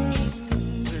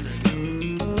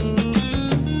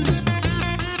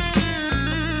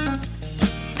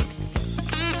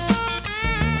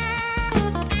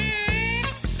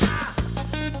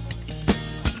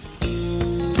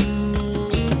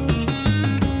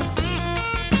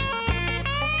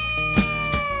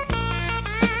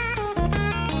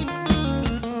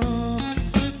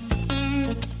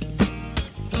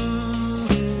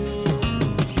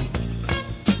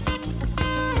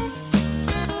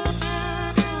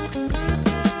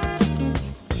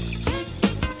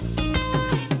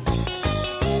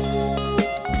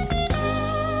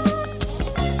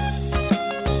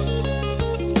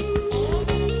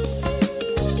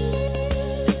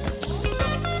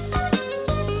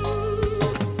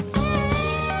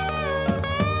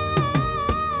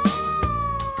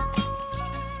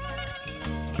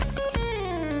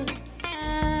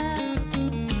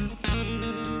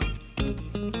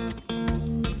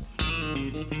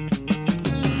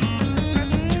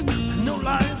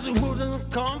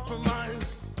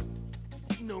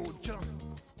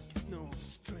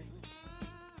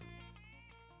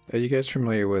 Are you guys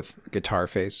familiar with Guitar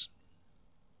Face?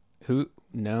 Who?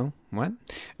 No. What?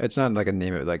 It's not like a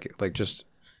name of like just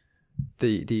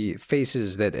the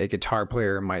faces that a guitar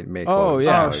player might make. Oh, while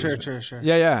yeah. Oh, he's- sure.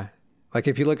 Yeah. Like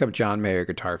if you look up John Mayer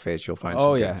Guitar Face, you'll find some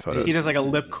Oh, good yeah. photos. He does like a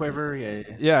lip quiver.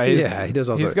 Yeah. Yeah. He does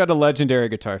also. He's got a legendary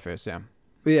guitar face. Yeah.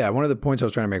 But yeah, one of the points I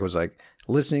was trying to make was like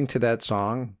listening to that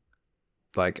song,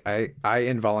 like I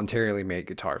involuntarily made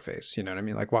Guitar Face. You know what I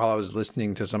mean? Like while I was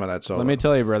listening to some of that solo. Let me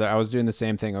tell you, brother, I was doing the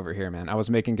same thing over here, man. I was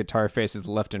making guitar faces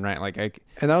left and right. Like and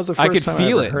that was the I first could time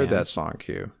feel I ever it, heard man. that song,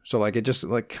 Q. So like it just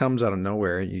like comes out of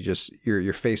nowhere, and you just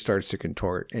your face starts to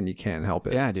contort, and you can't help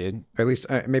it. yeah, dude. Or at least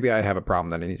maybe I have a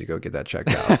problem that I need to go get that checked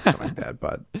out, something like that.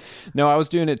 But No, I was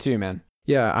doing it too, man.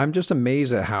 yeah, I'm just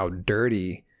amazed at how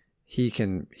dirty he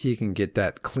can get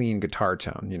that clean guitar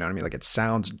tone. You know what I mean? Like it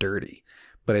sounds dirty,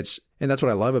 but and that's what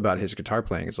I love about his guitar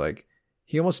playing. Is like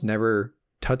he almost never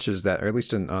touches that, or at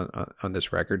least on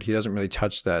this record, he doesn't really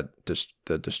touch that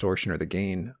the distortion or the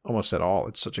gain almost at all.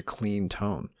 It's such a clean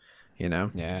tone, you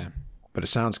know. Yeah. But it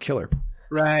sounds killer.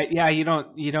 Right. Yeah.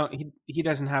 He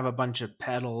doesn't have a bunch of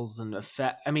pedals and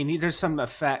effect. I mean, there's some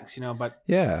effects, but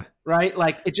Yeah, right.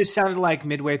 Like it just sounded like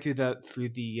midway through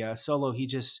the solo, he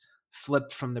just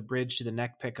flipped from the bridge to the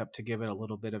neck pickup to give it a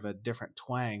little bit of a different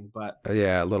twang, but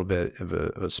yeah, a little bit of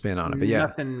a spin on it. But yeah,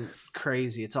 nothing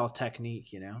crazy. It's all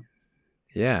technique,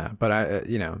 yeah. But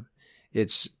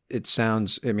it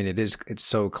sounds. I mean, it's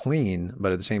so clean,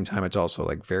 but at the same time, it's also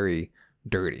like very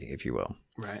dirty, if you will.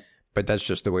 Right. But that's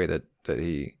just the way that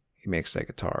he makes that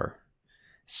guitar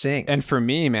sing. And for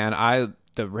me, man,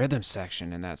 the rhythm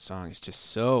section in that song is just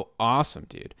so awesome,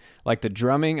 dude. Like the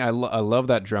drumming, I love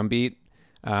that drum beat.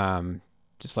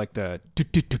 Just like the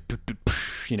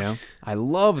I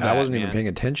love that. I wasn't man. even paying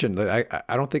attention. I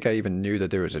don't think I even knew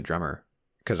that there was a drummer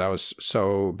because I was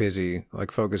so busy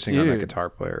like focusing on that Dude, guitar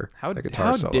player. How the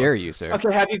guitar solo. dare you, sir?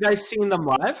 Okay. Have you guys seen them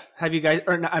live? Have you guys,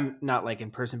 or not, I'm not like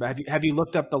in person, but have you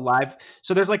looked up the live?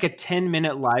 So there's like a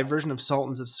 10-minute live version of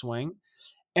Sultans of Swing,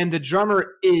 and the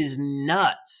drummer is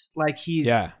nuts. Like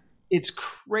it's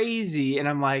crazy. And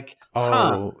I'm like,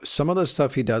 Oh, some of the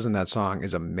stuff he does in that song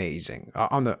is amazing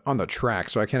on the track.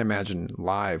 So I can't imagine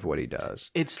live what he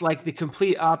does. It's like the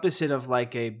complete opposite of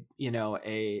like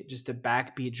just a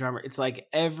backbeat drummer. It's like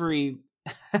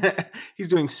he's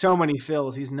doing so many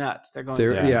fills. He's nuts. They're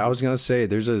going. Yeah, I was gonna say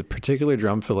there's a particular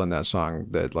drum fill in that song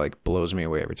that like blows me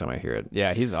away every time I hear it.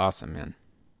 Yeah, he's awesome, man.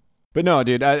 But no,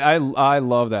 dude, I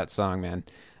love that song, man.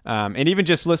 And even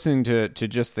just listening to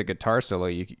just the guitar solo,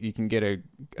 you can get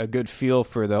a good feel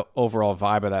for the overall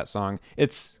vibe of that song.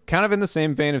 It's kind of in the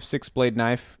same vein of Six Blade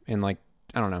Knife, and like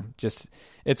I don't know, just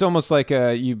it's almost like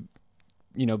you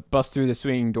bust through the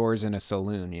swinging doors in a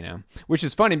saloon, which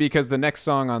is funny because the next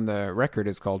song on the record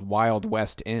is called Wild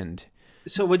West End.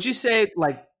 So would you say,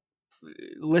 like,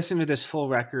 listen to this full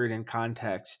record in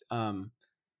context?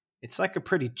 It's like a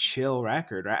pretty chill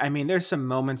record, right? I mean, there's some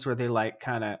moments where they like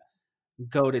kind of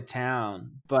go to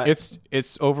town, but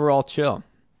it's overall chill.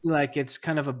 Like it's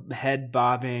kind of a head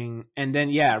bobbing, and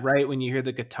then right when you hear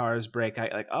the guitars break, I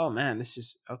like, oh man, this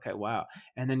is okay, wow,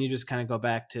 and then you just kind of go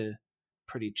back to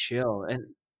pretty chill. And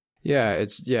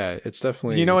it's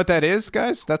definitely. You know what that is,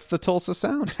 guys? That's the Tulsa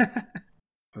sound.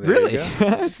 There Really? you go.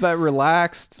 It's that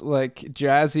relaxed, like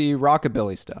jazzy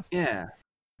rockabilly stuff. yeah,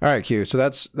 All right, Q. So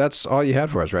that's all you had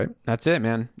for us, right? That's it,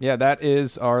 man. Yeah, that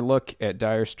is our look at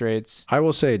Dire Straits. I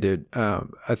will say, dude,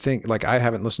 I think like I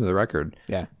haven't listened to the record,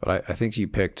 Yeah. but I think you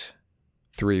picked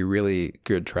 3 really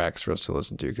good tracks for us to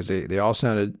listen to because they all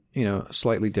sounded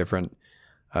slightly different.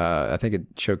 I think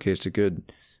it showcased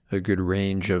a good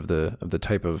range of the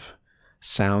type of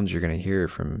sounds you're going to hear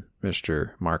from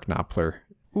Mr. Mark Knopfler.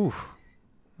 Oof.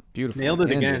 Beautiful. Nailed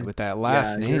it ended again. with that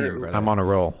last Yeah, name, you're- brother. I'm on a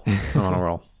roll.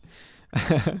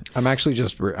 I'm actually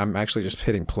just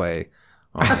hitting play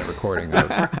on a recording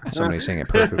of somebody saying it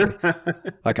perfectly.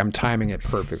 Like I'm timing it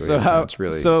perfectly. It's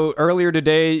really So earlier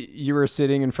today, you were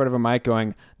sitting in front of a mic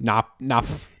going,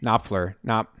 Knopfler.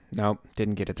 Nope,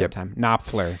 didn't get it that time.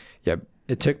 Knopfler. Yep.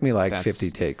 It took me like That's-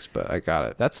 50 takes, but I got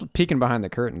it. That's peeking behind the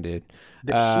curtain, dude.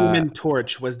 the Human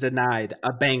Torch was denied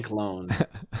a bank loan.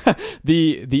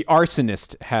 The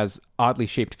arsonist has oddly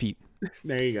shaped feet.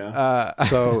 There you go.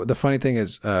 So the funny thing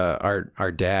is,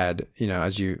 our dad,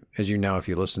 as you know, if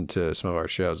you listen to some of our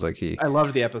shows, like I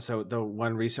loved the episode, the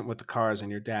one recent with the cars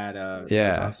and your dad.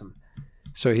 Yeah. That's awesome.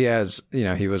 so he has,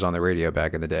 he was on the radio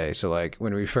back in the day. So like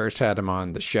when we first had him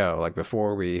on the show, like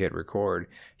before we hit record,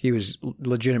 he was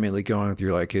legitimately going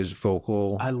through like his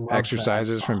vocal I love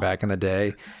exercises from back in the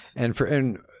day, and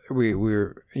we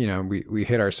were, we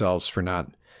hit ourselves for not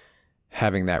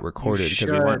having that recorded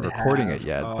because we weren't recording it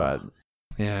yet. Oh. But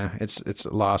Yeah, it's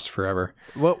lost forever.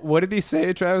 What did he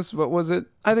say, Travis? What was it?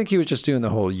 I think he was just doing the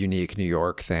whole unique New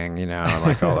York thing, you know,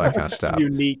 like all that kind of stuff.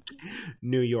 Unique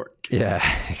New York. Yeah,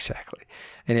 exactly.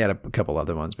 And he had a couple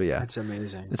other ones, but yeah, That's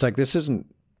amazing. it's like this isn't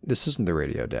the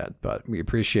Radio Dad, but we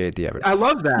appreciate the evidence. I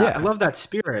love that. Yeah. I love that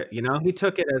spirit. You know, he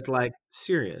took it as like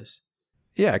serious.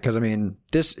 Yeah, because I mean,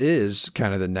 this is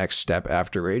kind of the next step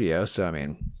after radio. So I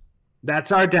mean,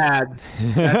 That's our dad.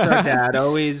 That's our dad.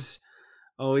 Always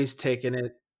taking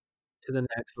it to the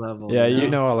next level. Yeah, you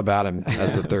know all about him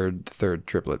as the third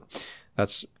triplet.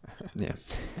 That's yeah.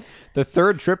 The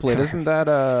third triplet, isn't that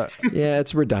Yeah,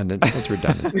 it's redundant. It's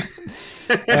redundant.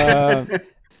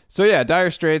 So yeah,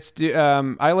 Dire Straits.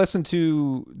 I listened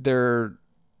to their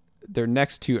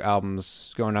next two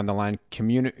albums going down the line,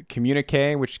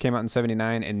 Communique, which came out in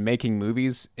 79, and Making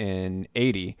Movies in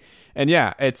 80. And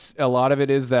yeah, it's a lot of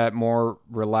it is that more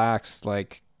relaxed,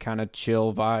 like kind of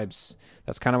chill vibes.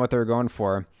 That's kind of what they're going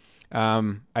for.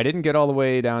 I didn't get all the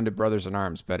way down to Brothers in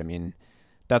Arms, but I mean,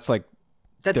 that's like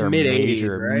That's their mid 80s,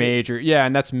 right? major, yeah,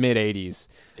 and that's mid 80s.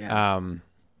 Yeah.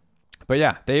 But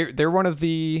yeah, they're one of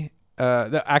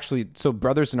actually, so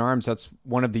Brothers in Arms, that's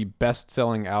one of the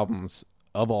best-selling albums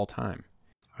of all time.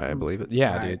 I believe it.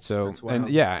 Yeah, Right. dude. So That's wild.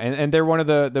 and they're one of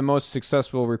the most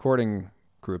successful recording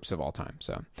groups of all time.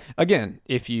 So again,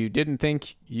 if you didn't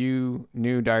think you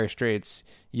knew Dire Straits,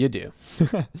 you do.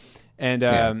 And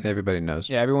Yeah, everybody knows.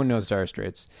 yeah, everyone knows Dire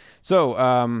Straits.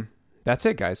 So that's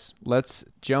it, guys. Let's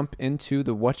jump into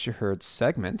the What You Heard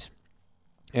segment.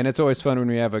 And it's always fun when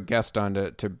we have a guest on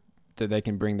to that they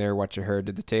can bring their What You Heard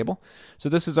to the table. So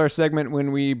this is our segment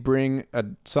when we bring a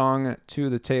song to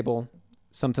the table,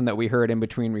 something that we heard in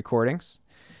between recordings.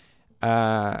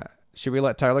 Should we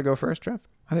let Tyler go first, Trev?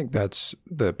 I think that's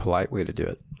the polite way to do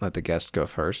it. Let the guest go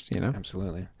first, you know?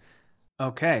 Absolutely.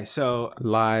 Okay, so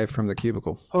Live from the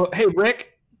cubicle. oh, hey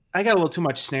Rick, I got a little too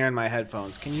much snare in my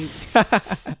headphones. Can you?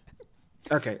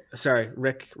 Okay, sorry.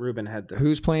 Rick Rubin had the.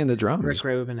 Who's playing the drums? Rick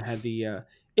Rubin had the.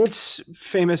 It's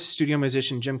famous studio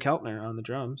musician Jim Keltner on the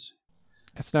drums.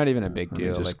 It's not even a big Let me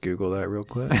deal. just Like, Google that real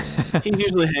quick. He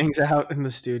usually hangs out in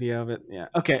the studio, but yeah.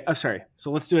 Okay, I'm sorry.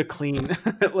 So let's do a clean,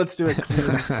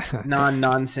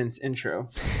 non-nonsense intro.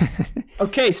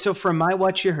 Okay, so for my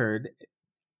What You Heard,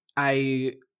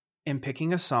 I am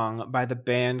picking a song by the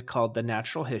band called The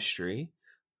Natural History.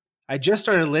 I just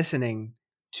started listening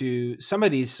to some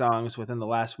of these songs within the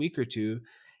last week or two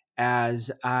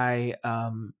as I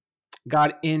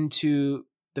got into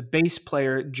the bass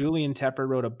player. Julian Tepper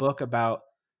wrote a book about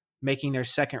making their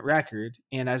second record.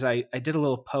 And as I did a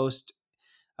little post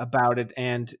about it,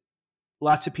 and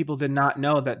lots of people did not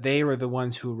know that they were the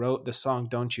ones who wrote the song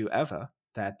Don't You Ever.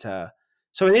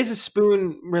 So it is a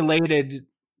Spoon related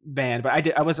band,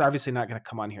 but I was obviously not going to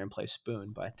come on here and play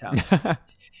Spoon, but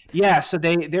yeah, so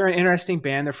they're an interesting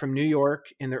band. They're from New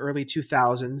York in the early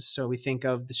 2000s. So we think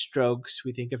of the Strokes,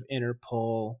 we think of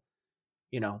Interpol,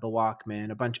 the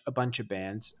Walkmen, a bunch of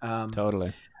bands.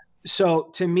 totally. So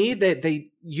to me,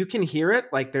 you can hear it,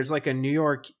 like there's like a New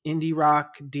York indie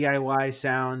rock DIY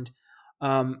sound.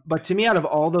 But to me, out of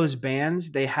all those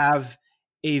bands, they have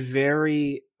a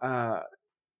very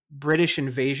British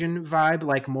invasion vibe,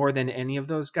 like more than any of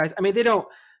those guys. I mean, they don't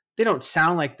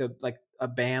sound like a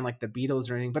band like the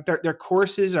Beatles or anything, but their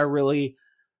choruses are really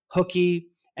hooky,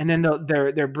 and then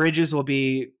their bridges will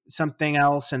be something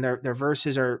else, and their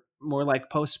verses are more like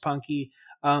post-punky.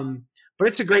 But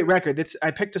it's a great record.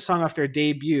 I picked a song off their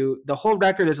debut. The whole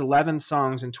record is 11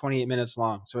 songs and 28 minutes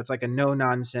long, so it's like a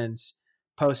no-nonsense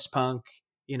post-punk,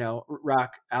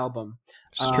 rock album.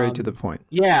 Straight to the point.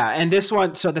 Yeah, and this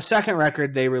one, so the second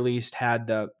record they released had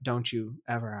the Don't You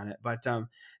Ever on it. But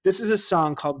this is a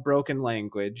song called Broken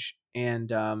Language, and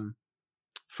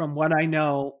from what I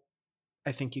know,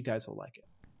 I think you guys will like it.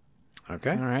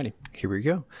 Okay. Alrighty. Here we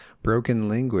go. Broken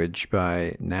Language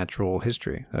by Natural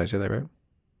History. Did I say that right?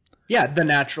 Yeah, The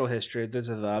Natural History. Those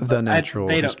are The Natural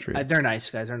History. They're nice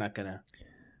guys. They're not gonna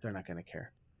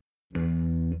care.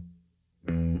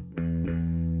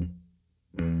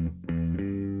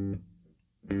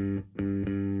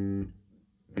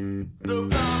 The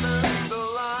promise, the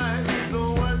lie,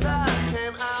 the words that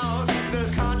came out,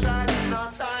 the contract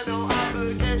not signed, no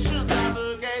obligations.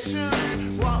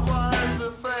 What was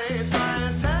the phrase? My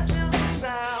intentions were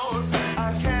sound.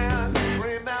 I can't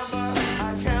remember,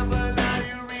 but now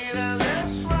you read and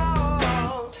it's wrong.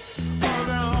 Oh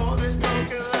no, this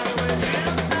broken language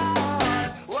is not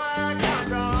what I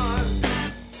count on.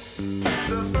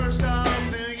 The first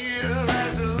of the year,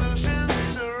 resolutions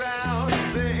surround.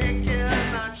 The ink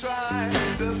is not dry,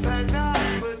 the pen not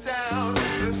put down.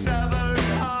 The severed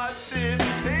heart sits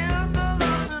in the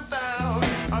lost and found.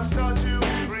 I start to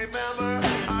remember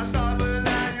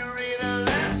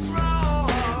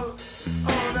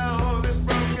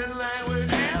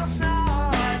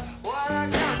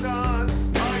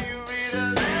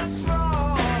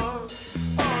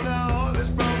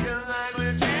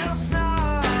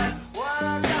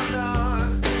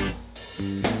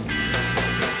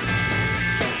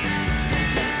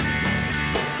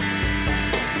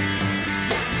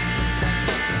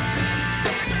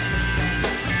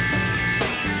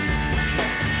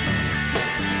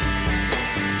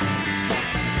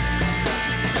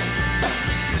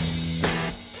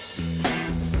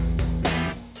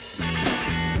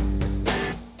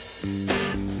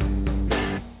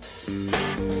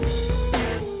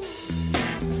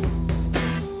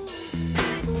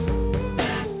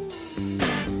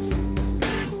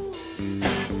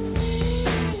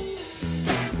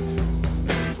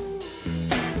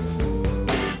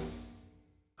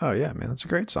Oh yeah, man, that's a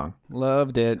great song.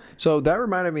 Loved it. So that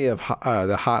reminded me of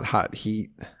the Hot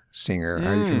Heat singer.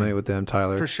 Are you familiar with them,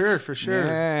 Tyler? For sure.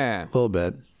 Yeah. A little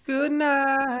bit. Good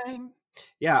night.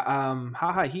 Yeah,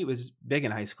 Ha Ha Heat was big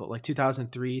in high school, like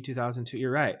 2003, 2002. You're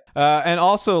right. And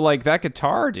also, like, that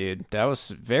guitar, dude, that was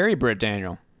very Britt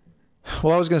Daniel.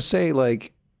 Well, I was gonna say,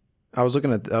 like, I was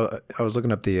looking up the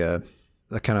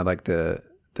kind of like the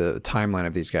timeline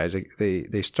of these guys.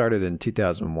 They started in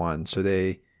 2001,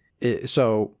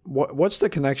 so what's the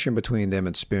connection between them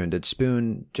and Spoon? Did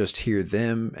Spoon just hear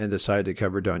them and decide to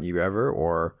cover "Don't You Ever,"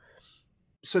 or?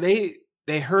 So they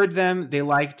heard them, they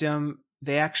liked them.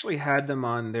 They actually had them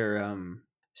on their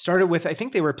started with, I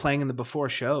think they were playing in the before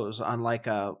shows on like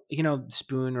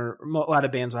Spoon or a lot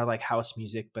of bands I like house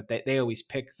music, but they always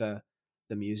pick the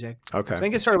music. Okay. So I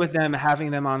think it started with them having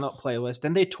them on the playlist.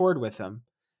 Then they toured with them.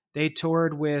 They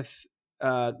toured with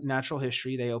Natural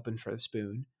History. They opened for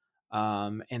Spoon.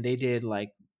 And they did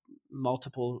like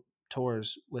multiple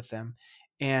tours with them.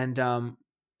 And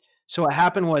so what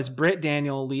happened was Britt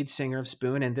Daniel, lead singer of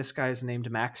Spoon, and this guy is named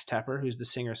Max Tepper, who's the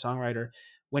singer-songwriter.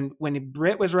 When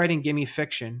Britt was writing Gimme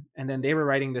Fiction, and then they were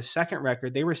writing the second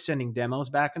record, they were sending demos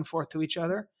back and forth to each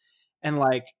other. And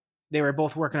like they were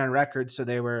both working on records, so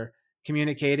they were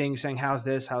communicating, saying, how's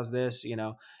this,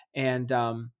 And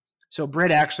so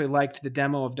Britt actually liked the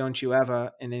demo of Don't You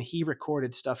Ever, and then he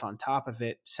recorded stuff on top of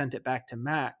it, sent it back to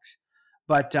Max.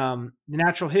 But the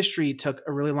Natural History took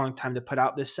a really long time to put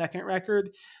out this second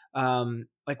record.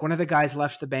 Like one of the guys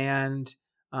left the band.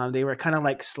 They were kind of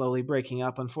like slowly breaking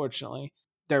up, unfortunately.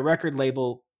 Their record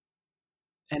label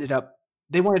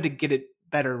they wanted to get a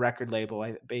better record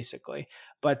label, basically.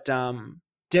 But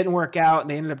didn't work out.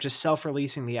 They ended up just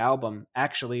self-releasing the album,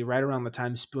 actually, right around the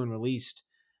time Spoon released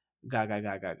Ga Ga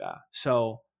Ga Ga Ga.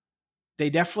 So they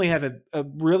definitely have a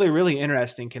really, really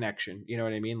interesting connection. You know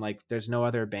what I mean? Like there's no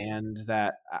other band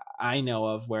that I know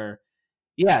of where,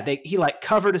 he like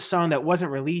covered a song that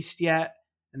wasn't released yet,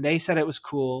 and they said it was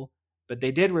cool, but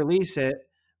they did release it.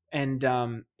 And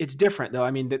it's different though.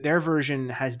 I mean, their version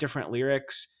has different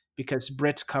lyrics because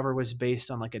Britt's cover was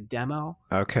based on like a demo.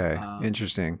 Okay.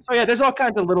 Interesting. So yeah, there's all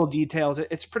kinds of little details.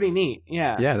 It's pretty neat.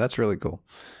 Yeah. Yeah, that's really cool.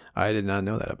 I did not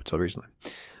know that up until recently.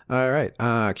 All right.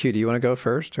 Q, do you want to go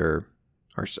first or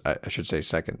I should say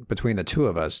second? Between the two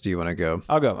of us, do you want to go?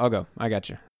 I'll go. I got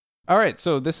you. All right.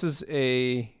 So this is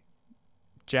a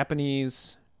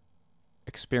Japanese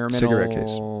experimental cigarette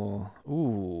case.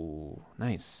 Ooh,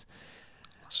 nice.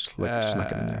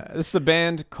 Snuck it in there. This is a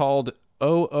band called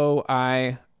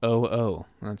OOIOO.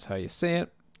 That's how you say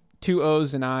it. 2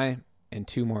 O's and I and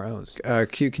 2 more O's.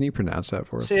 Q, can you pronounce that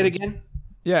for us? Say it again.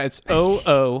 Yeah, it's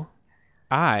OOIOO.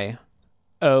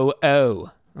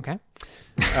 Okay.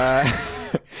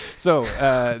 So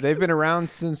they've been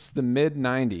around since the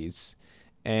mid-90s,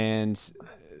 and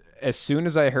as soon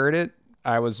as I heard it,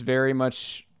 I was very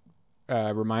much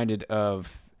reminded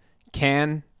of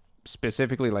Can,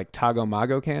 specifically like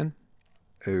Tagomago Can.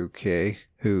 Okay.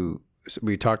 Who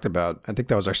we talked about, I think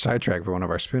that was our sidetrack for one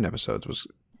of our Spoon episodes, was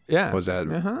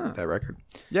that record.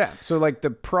 Yeah, so like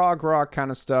the prog rock kind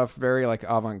of stuff, very like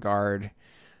avant-garde.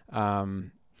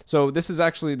 So this is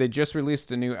actually, they just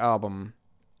released a new album,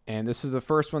 and this is the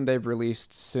first one they've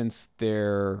released since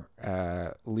their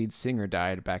lead singer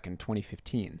died back in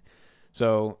 2015.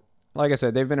 So, like I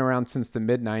said, they've been around since the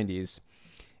mid-90s,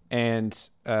 and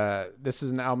this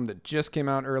is an album that just came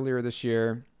out earlier this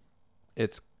year.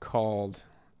 It's called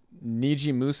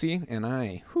Nijimusi, and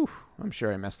I'm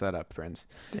sure I messed that up, friends.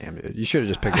 Damn, dude. You should have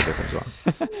just picked a different song.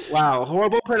 Wow,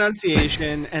 horrible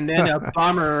pronunciation, and then a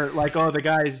bummer, like, oh, the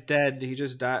guy's dead. He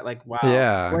just died. Like, wow.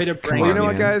 Yeah. Way to bring you know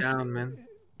what, guys? down, man.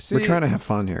 See, we're trying to have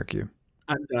fun here, Q.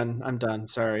 I'm done.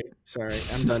 Sorry.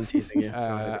 I'm done teasing you.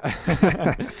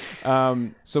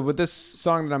 So with this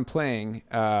song that I'm playing,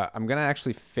 I'm going to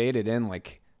actually fade it in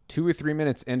like 2 or 3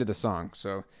 minutes into the song.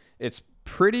 So it's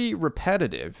pretty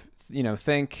repetitive. You know,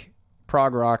 think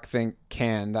prog rock, think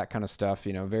Can, that kind of stuff,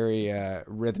 you know, very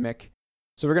rhythmic.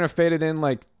 So we're going to fade it in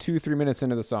like 2-3 minutes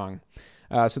into the song.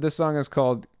 So this song is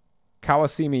called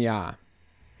Kawasimi Ya.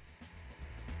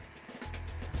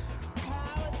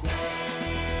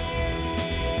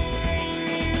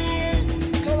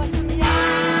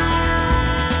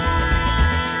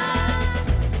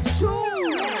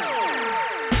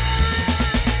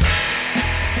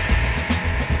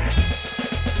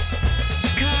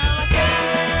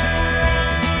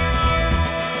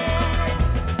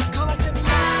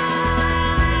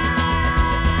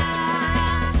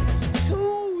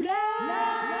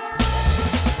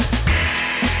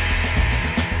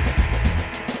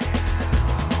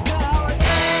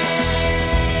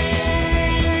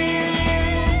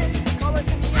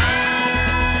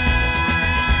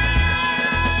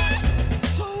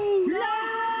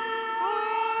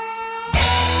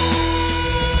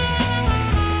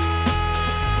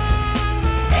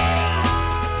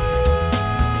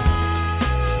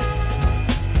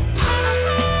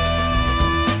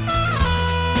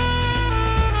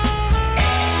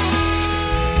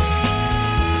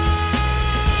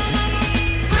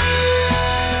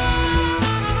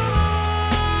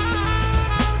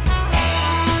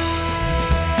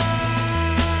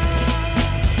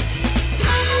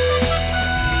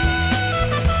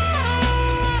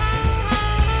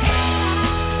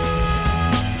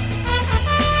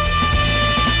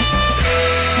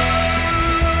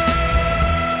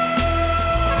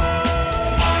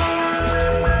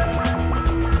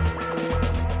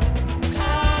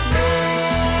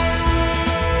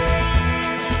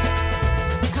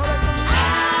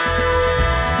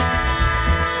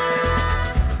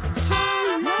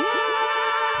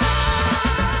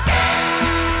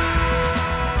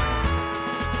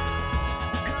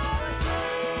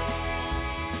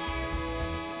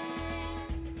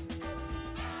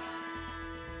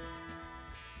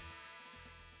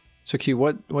 So Q,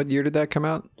 what year did that come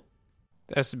out?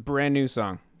 That's a brand new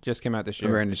song. Just came out this A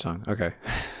year. brand new song. Okay.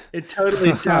 It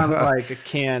totally sounds like a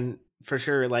can for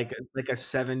sure, like a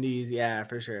 70s. Yeah,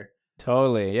 for sure.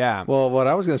 Totally, yeah. Well, what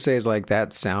I was going to say is like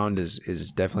that sound is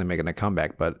definitely making a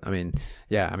comeback. But I mean,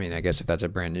 yeah, I mean, I guess if that's a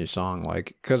brand new song,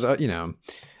 like, because, you know,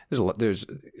 there's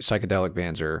psychedelic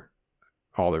bands are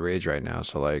all the rage right now.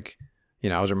 So like, you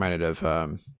know, I was reminded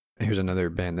of, here's another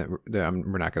band that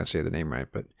we're not going to say the name right,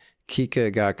 but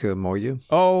Kika Gaku Moyu.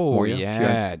 Oh, Moya?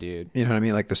 yeah, dude. You know what I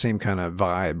mean? Like the same kind of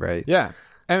vibe, right? Yeah.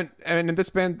 And this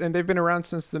band, and they've been around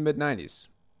since the mid-90s.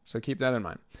 So keep that in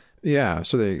mind. Yeah.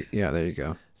 So there you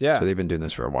go. Yeah. So they've been doing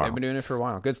this for a while. They've been doing it for a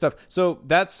while. Good stuff. So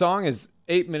that song is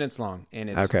 8 minutes long, and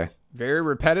it's Okay. very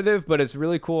repetitive, but it's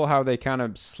really cool how they kind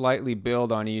of slightly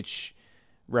build on each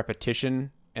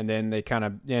repetition, and then they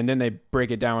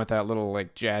break it down with that little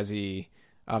like jazzy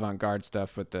avant-garde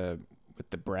stuff with the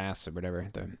brass or whatever.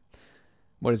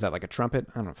 What is that, like a trumpet?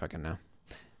 I don't fucking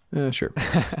know. Sure.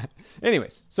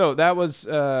 Anyways, so that was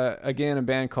again a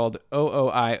band called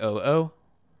OOIOO.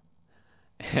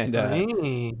 And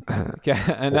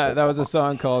and that was a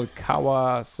song called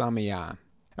Kawasamiya.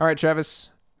 All right, Travis,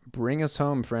 bring us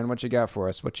home, friend. What you got for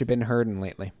us? What you been herding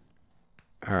lately?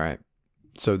 All right.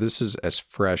 So this is as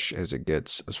fresh as it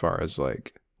gets as far as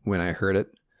like when I heard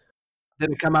it.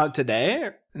 Did it come out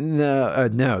today?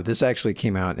 No. This actually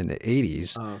came out in the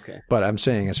 80s. Oh, okay. But I'm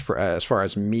saying as far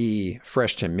as me,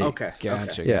 fresh to me. Okay.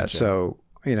 Gotcha. Yeah. Gotcha. So,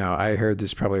 you know, I heard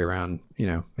this probably around, you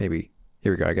know, maybe,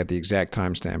 here we go. I got the exact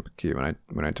timestamp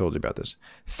when I told you about this.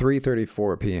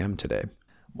 3:34 p.m. today.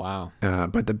 Wow.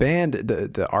 But the band,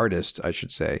 the artist, I should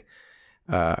say,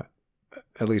 at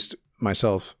least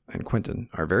myself and Quentin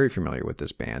are very familiar with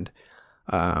this band.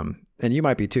 And you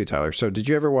might be too, Tyler. So did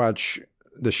you ever watch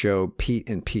the show Pete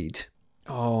and Pete?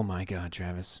 Oh my God,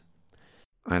 Travis.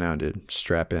 I know, dude.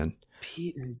 Strap in.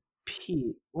 Pete and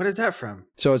Pete. What is that from?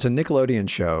 So it's a Nickelodeon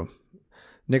show.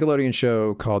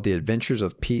 Called The Adventures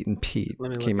of Pete and Pete.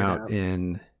 Came out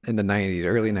in the 90s,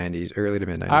 early to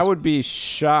mid 90s. I would be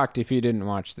shocked if you didn't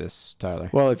watch this, Tyler.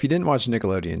 Well, if you didn't watch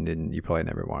Nickelodeon, then you probably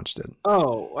never watched it.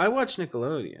 Oh, I watched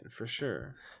Nickelodeon for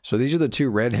sure. So these are the two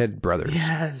redhead brothers.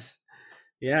 Yes.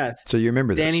 Yes. So you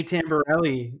remember this? Danny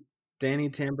Tamborelli,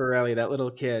 that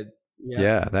little kid.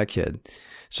 Yeah, that kid.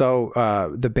 So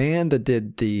the band that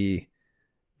did the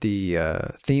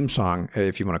theme song,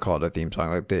 if you want to call it a theme song,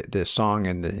 like the song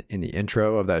in the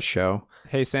intro of that show.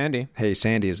 Hey, Sandy. Hey,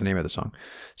 Sandy is the name of the song.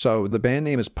 So the band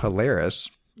name is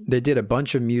Polaris. They did a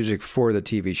bunch of music for the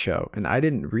TV show. And I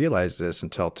didn't realize this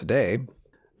until today,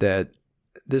 that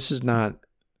this is not,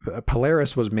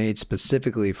 Polaris was made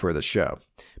specifically for the show.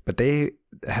 But they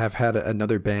have had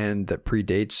another band that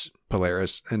predates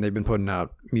Polaris, and they've been putting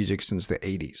out music since the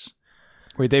 80s.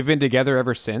 Wait, they've been together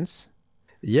ever since?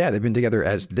 Yeah, they've been together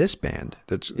as this band.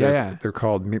 They're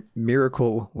called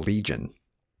Miracle Legion.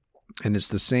 And it's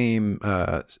the same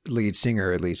lead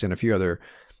singer, at least, and a few other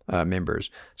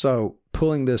members. So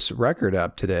pulling this record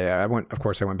up today, I went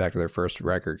back to their first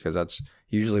record, because that's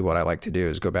usually what I like to do,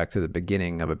 is go back to the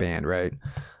beginning of a band, right?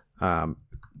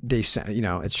 They, you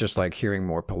know, it's just like hearing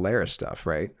more Polaris stuff,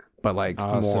 right? But like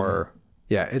more,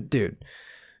 yeah, dude.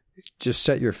 Just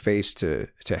set your face to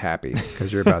happy,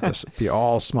 because you're about to be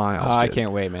all smiles. Oh, I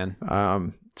can't wait, man.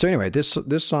 So anyway, this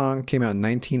song came out in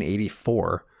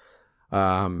 1984.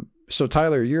 So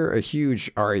Tyler, you're a huge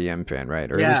REM fan,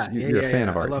 right? Or at least you're a fan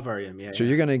of REM. I love REM. Yeah. So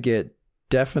you're gonna get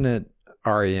definite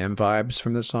REM vibes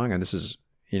from this song, and this is,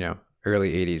 you know,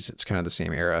 early 80s. It's kind of the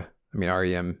same era. I mean,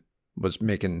 REM was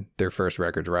making their first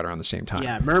records right around the same time.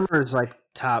 Yeah, Murmur is like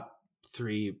top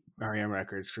 3 REM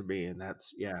records for me, and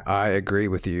that's, yeah. I agree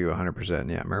with you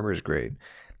 100%. Yeah, Murmur is great.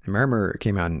 And Murmur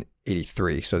came out in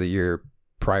 83, so the year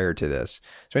prior to this.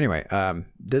 So anyway,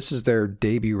 this is their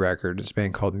debut record. It's a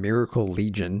band called Miracle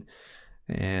Legion,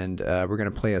 and we're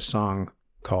going to play a song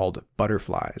called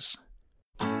Butterflies.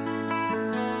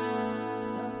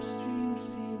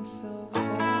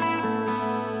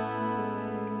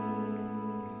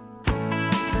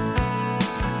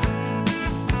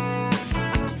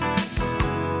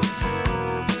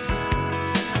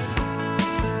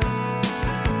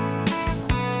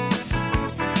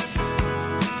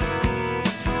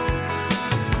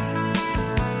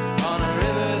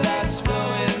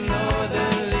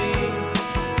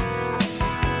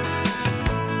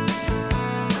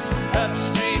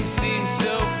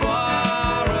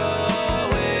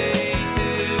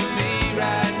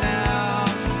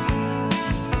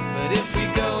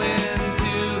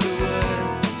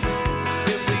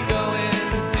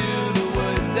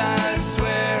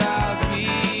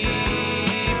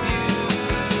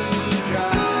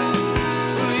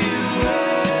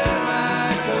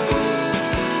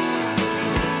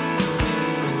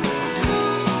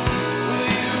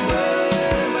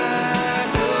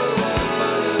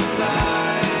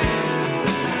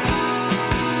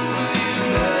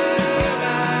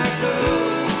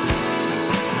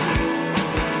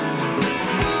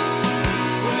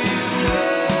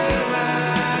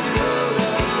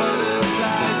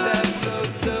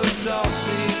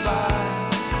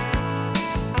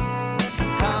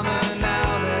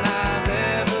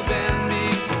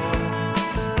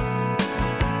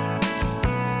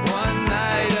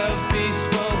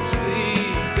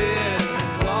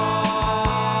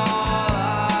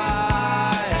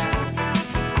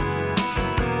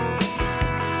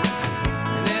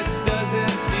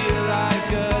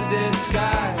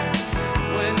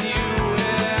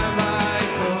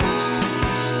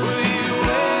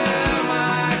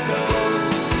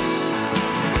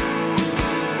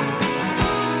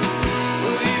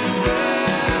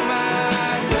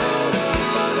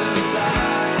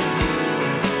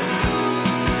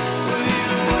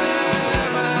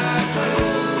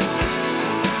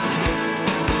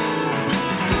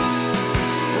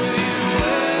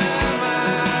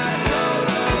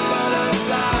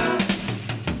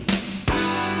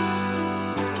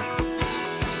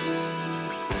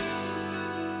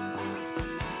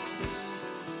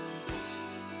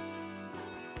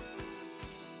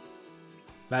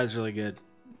 That was really good.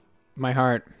 My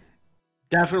heart.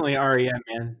 Definitely REM,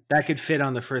 man. That could fit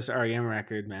on the first REM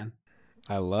record, man.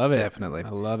 I love it. Definitely. I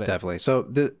love it. Definitely. So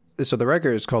the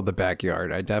record is called The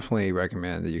Backyard. I definitely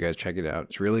recommend that you guys check it out.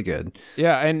 It's really good.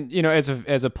 Yeah, and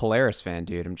as a Polaris fan,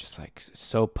 dude, I'm just like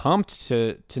so pumped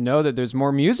to know that there's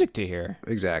more music to hear.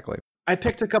 Exactly. I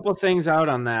picked a couple things out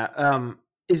on that.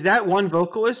 Is that one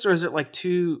vocalist or is it like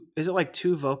two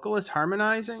vocalists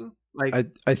harmonizing? Like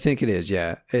I think it is,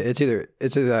 yeah. It's either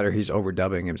that or he's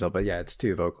overdubbing himself, but yeah, it's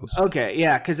two vocals. Okay,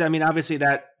 yeah, because I mean, obviously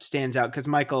that stands out because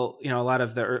Michael, a lot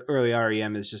of the early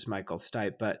REM is just Michael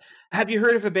Stipe. But have you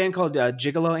heard of a band called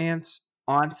Gigolo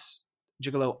Aunts?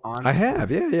 Gigolo Aunts? I have,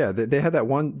 yeah. They had that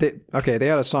one. They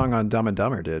had a song on Dumb and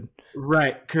Dumber, dude.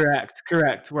 Right, correct.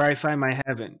 Where I Find My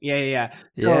Heaven. Yeah.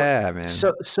 So, yeah, man.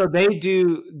 So they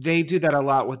do that a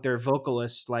lot with their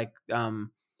vocalists, like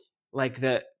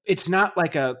it's not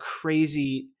like a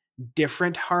crazy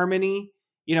different harmony,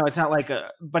 it's not like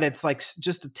but it's like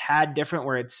just a tad different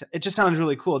where it just sounds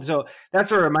really cool. So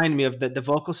that's what reminded me of the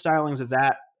vocal stylings of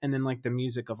that. And then like the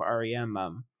music of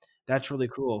REM. That's really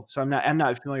cool. So I'm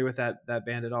not familiar with that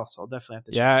band at all. So I'll definitely have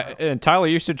to check it out. And Tyler,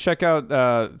 you should check out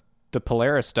the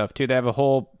Polaris stuff too. They have a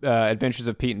whole Adventures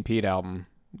of Pete and Pete album.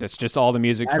 That's just all the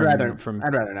music I'd rather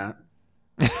not.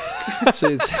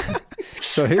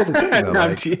 So here's the thing,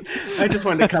 though. I just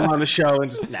wanted to come on the show and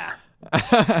just nah.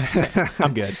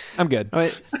 I'm good.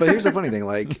 But here's the funny thing,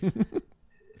 like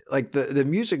the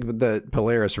music that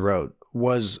Polaris wrote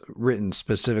was written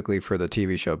specifically for the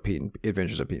TV show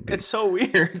Adventures of Pete and Pete. It's so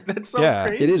weird. That's so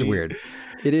crazy. It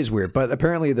is weird. But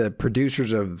apparently the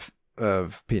producers of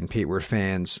Pete and Pete were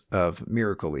fans of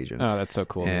Miracle Legion. Oh, that's so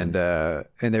cool. And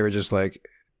they were just like,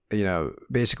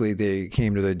 basically they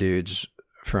came to the dudes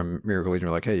from Miracle Legion,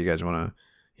 were like, hey, you guys want to,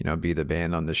 be the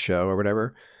band on this show or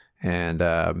whatever. And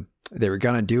they were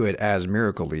going to do it as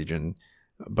Miracle Legion,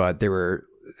 but they were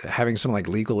having some like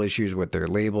legal issues with their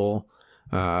label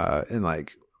and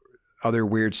like other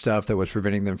weird stuff that was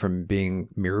preventing them from being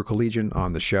Miracle Legion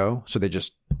on the show. So they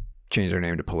just changed their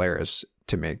name to Polaris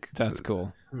to make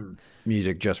cool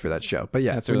music just for that show. But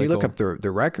yeah, that's when really you look cool. up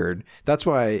the record, that's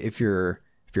why if you're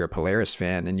a Polaris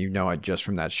fan and it just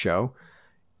from that show,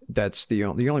 that's the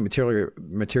only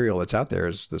material that's out there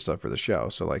is the stuff for the show.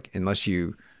 So like, unless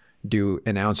you do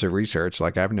an ounce of research,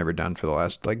 like I've never done for the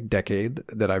last like decade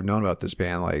that I've known about this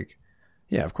band, like,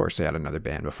 yeah, of course they had another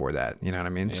band before that. You know what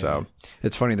I mean? Yeah. So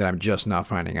it's funny that I'm just not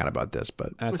finding out about this,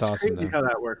 but that's it's awesome. Crazy how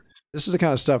that works. This is the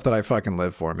kind of stuff that I fucking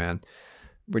live for, man.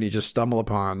 When you just stumble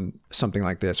upon something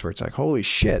like this, where it's like, holy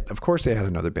shit, of course they had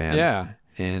another band. Yeah.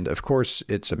 And of course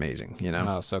it's amazing,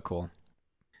 Oh, so cool.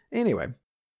 Anyway.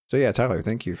 So yeah, Tyler,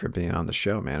 thank you for being on the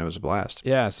show, man. It was a blast.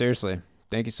 Yeah, seriously.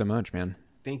 Thank you so much, man.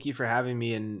 Thank you for having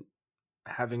me and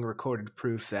having recorded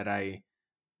proof that I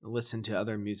listen to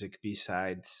other music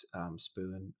besides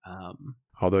Spoon.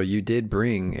 Although you did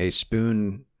bring a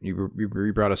Spoon, you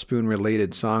brought a Spoon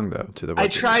related song though to the. I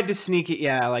tried to sneak it.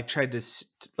 Yeah, like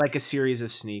a series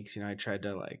of sneaks. I tried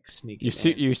to like sneak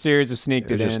it. Your series of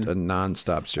sneaked it in. Just a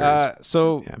nonstop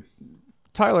series. Yeah.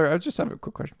 Tyler, I just have a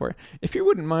quick question for you. If you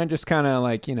wouldn't mind just kind of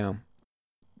like,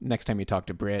 next time you talk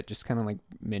to Britt, just kind of like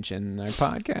mention our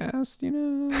podcast,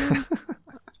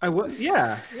 I would,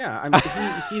 yeah. I mean,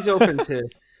 he's open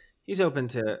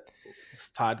to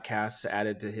podcasts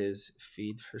added to his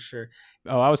feed for sure.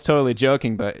 Oh, I was totally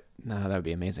joking, but no, that would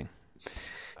be amazing.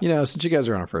 Since you guys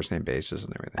are on a first name basis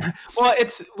and everything. Well,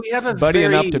 we have a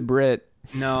buddying up to Britt.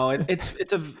 No,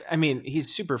 I mean,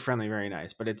 he's super friendly, very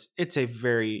nice, but it's a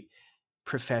very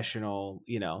professional,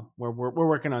 we're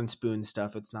working on Spoon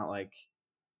stuff. It's not like,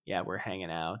 we're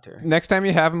hanging out. Or next time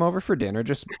you have him over for dinner,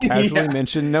 just casually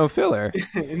mention No Filler.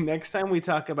 Next time we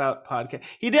talk about podcast,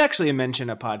 he'd actually mention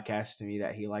a podcast to me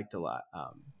that he liked a lot.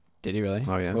 Did he really?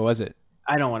 Oh yeah. What was it?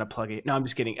 I don't want to plug it. No, I'm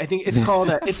just kidding. I think it's called.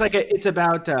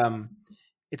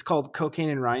 It's called Cocaine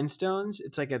and Rhinestones.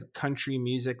 It's like a country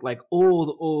music, like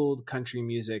old country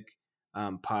music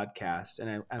podcast,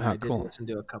 and I did listen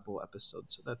to a couple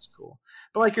episodes, so that's cool.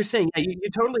 But like you're saying, you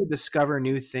totally discover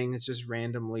new things just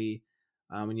randomly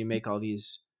when you make all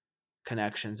these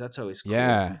connections. That's always cool.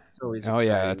 Yeah, it's always exciting.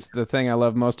 Yeah, that's the thing I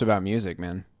love most about music,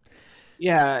 man.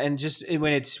 Yeah, and just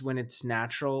when it's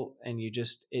natural and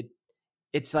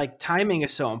it's like timing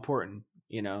is so important.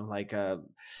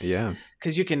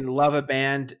 Because you can love a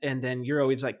band and then you're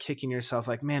always like kicking yourself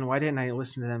like, man, why didn't I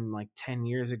listen to them like 10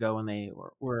 years ago when they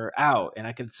were out and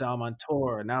I could sell them on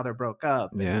tour and now they're broke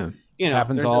up. And, it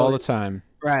happens all the time.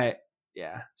 Right.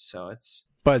 Yeah. So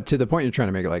but to the point you're trying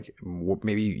to make, like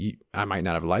maybe I might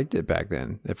not have liked it back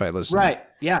then if I listened. Right.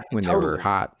 Yeah. When they were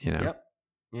hot, Yep.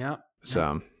 Yeah.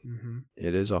 So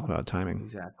it is all about timing.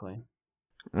 Exactly.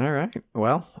 All right.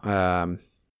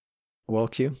 Well,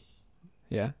 Q,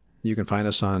 Yeah. you can find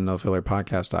us on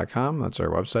nofillerpodcast.com. That's our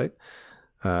website.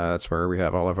 That's where we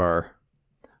have all of our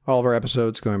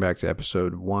episodes going back to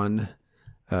episode 1.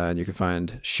 And you can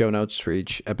find show notes for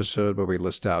each episode where we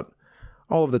list out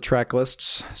all of the track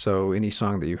lists. So any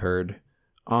song that you heard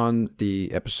on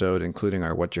the episode, including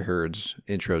our What You Heard's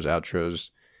intros, outros,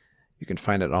 you can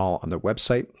find it all on the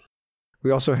website.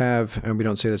 We also have, and we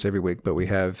don't say this every week, but we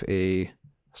have a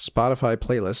Spotify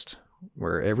playlist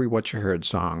where every What You Heard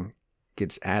song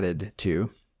gets added to.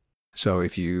 So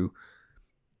if you're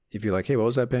like, hey, what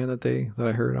was that band that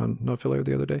I heard on No Filler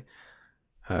the other day?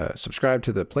 Subscribe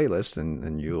to the playlist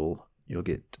and you'll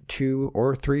get 2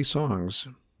 or 3 songs,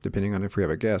 depending on if we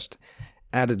have a guest,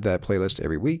 added to that playlist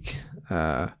every week.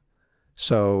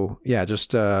 So yeah,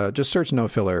 just search No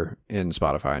Filler in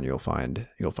Spotify and you'll find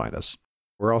us.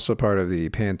 We're also part of the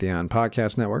Pantheon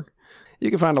Podcast Network. You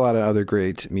can find a lot of other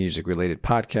great music-related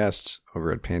podcasts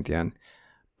over at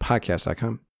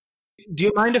pantheonpodcast.com. Do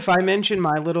you mind if I mention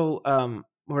my little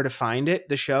where to find it,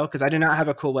 the show? Because I do not have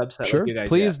a cool website Sure, like you guys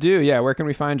please yet. do. Yeah, where can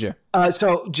we find you?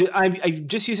 So I'm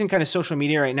just using kind of social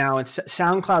media right now, and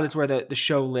SoundCloud is where the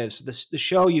show lives. The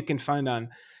show you can find on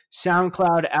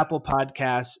SoundCloud, Apple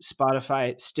Podcasts,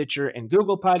 Spotify, Stitcher, and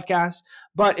Google Podcasts.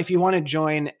 But if you want to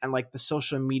join on like the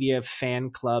social media fan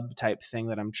club type thing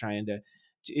that I'm trying to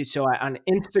so on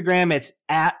Instagram, it's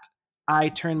at I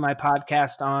Turn My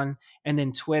Podcast On, and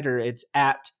then Twitter, it's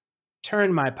at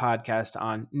Turn My Podcast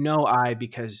On. No I,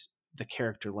 because the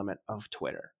character limit of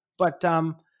Twitter. But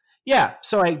yeah,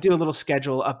 so I do a little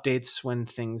schedule updates when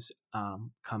things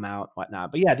come out,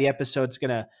 whatnot. But yeah, the episode's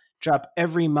gonna drop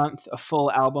every month, a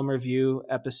full album review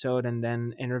episode, and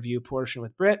then interview portion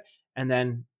with Britt, and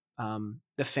then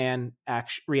the fan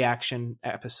reaction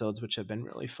episodes, which have been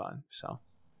really fun. So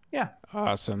yeah.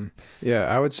 Awesome.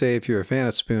 Yeah, I would say if you're a fan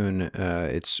of Spoon,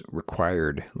 it's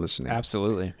required listening.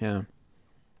 Absolutely. Yeah.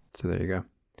 So there you go.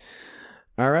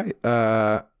 All right.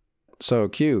 So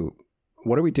Q,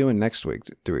 what are we doing next week?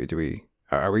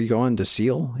 Are we going to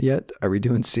Seal yet? Are we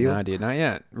doing Seal? No, dude, not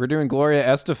yet. We're doing Gloria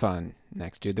Estefan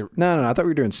next, dude. No. I thought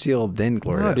we were doing Seal, then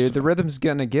Gloria Estefan. Dude, the rhythm's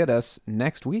going to get us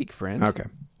next week, friend. Okay.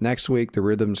 Next week, the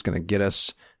rhythm's going to get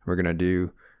us. We're going to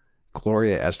do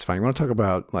Gloria Estefan. You want to talk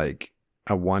about like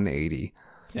a 180?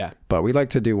 Yeah. But we like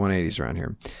to do 180s around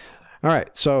here. All right.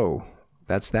 So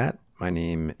that's that. My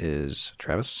name is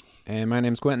Travis. And my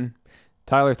name's Quentin.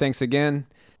 Tyler, thanks again.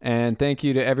 And thank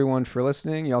you to everyone for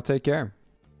listening. Y'all take care.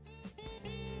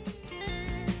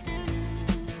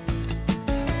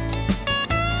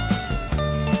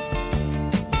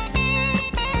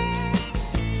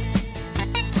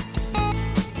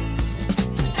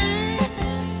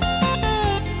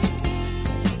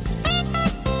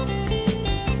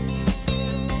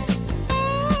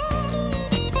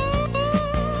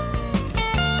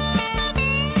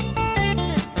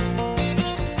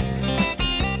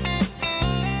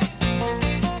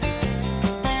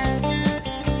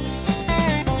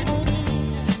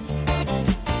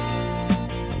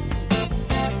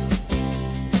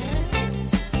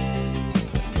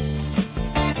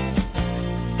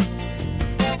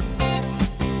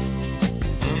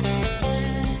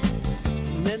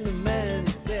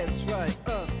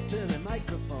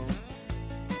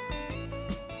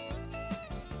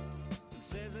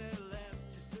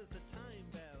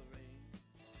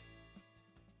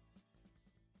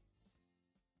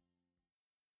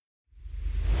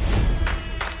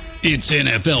 It's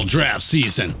NFL draft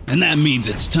season, and that means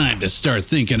it's time to start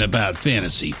thinking about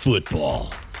fantasy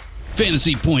football.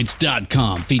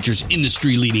 FantasyPoints.com features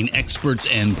industry-leading experts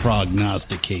and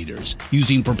prognosticators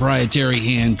using proprietary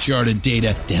hand-charted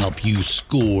data to help you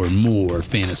score more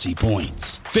fantasy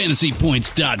points.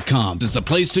 FantasyPoints.com is the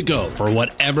place to go for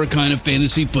whatever kind of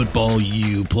fantasy football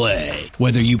you play.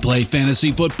 Whether you play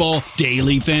fantasy football,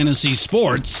 daily fantasy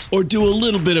sports, or do a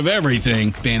little bit of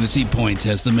everything, Fantasy Points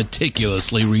has the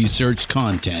meticulously researched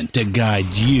content to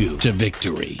guide you to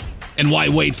victory. And why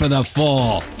wait for the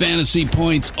fall? Fantasy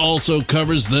Points also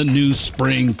covers the new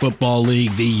spring football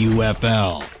league, the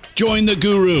UFL. Join the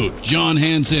guru, John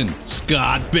Hansen,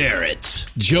 Scott Barrett,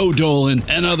 Joe Dolan,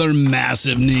 and other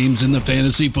massive names in the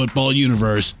fantasy football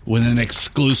universe with an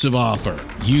exclusive offer.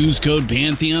 Use code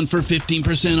Pantheon for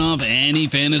 15% off any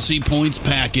Fantasy Points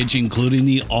package, including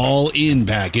the all-in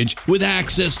package, with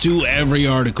access to every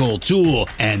article, tool,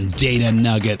 and data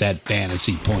nugget that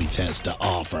Fantasy Points has to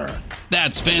offer.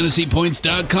 That's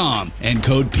FantasyPoints.com and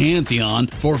code Pantheon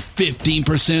for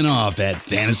 15% off at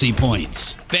Fantasy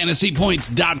Points.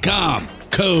 FantasyPoints.com,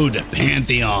 code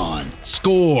Pantheon.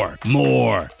 Score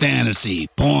more fantasy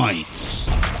points.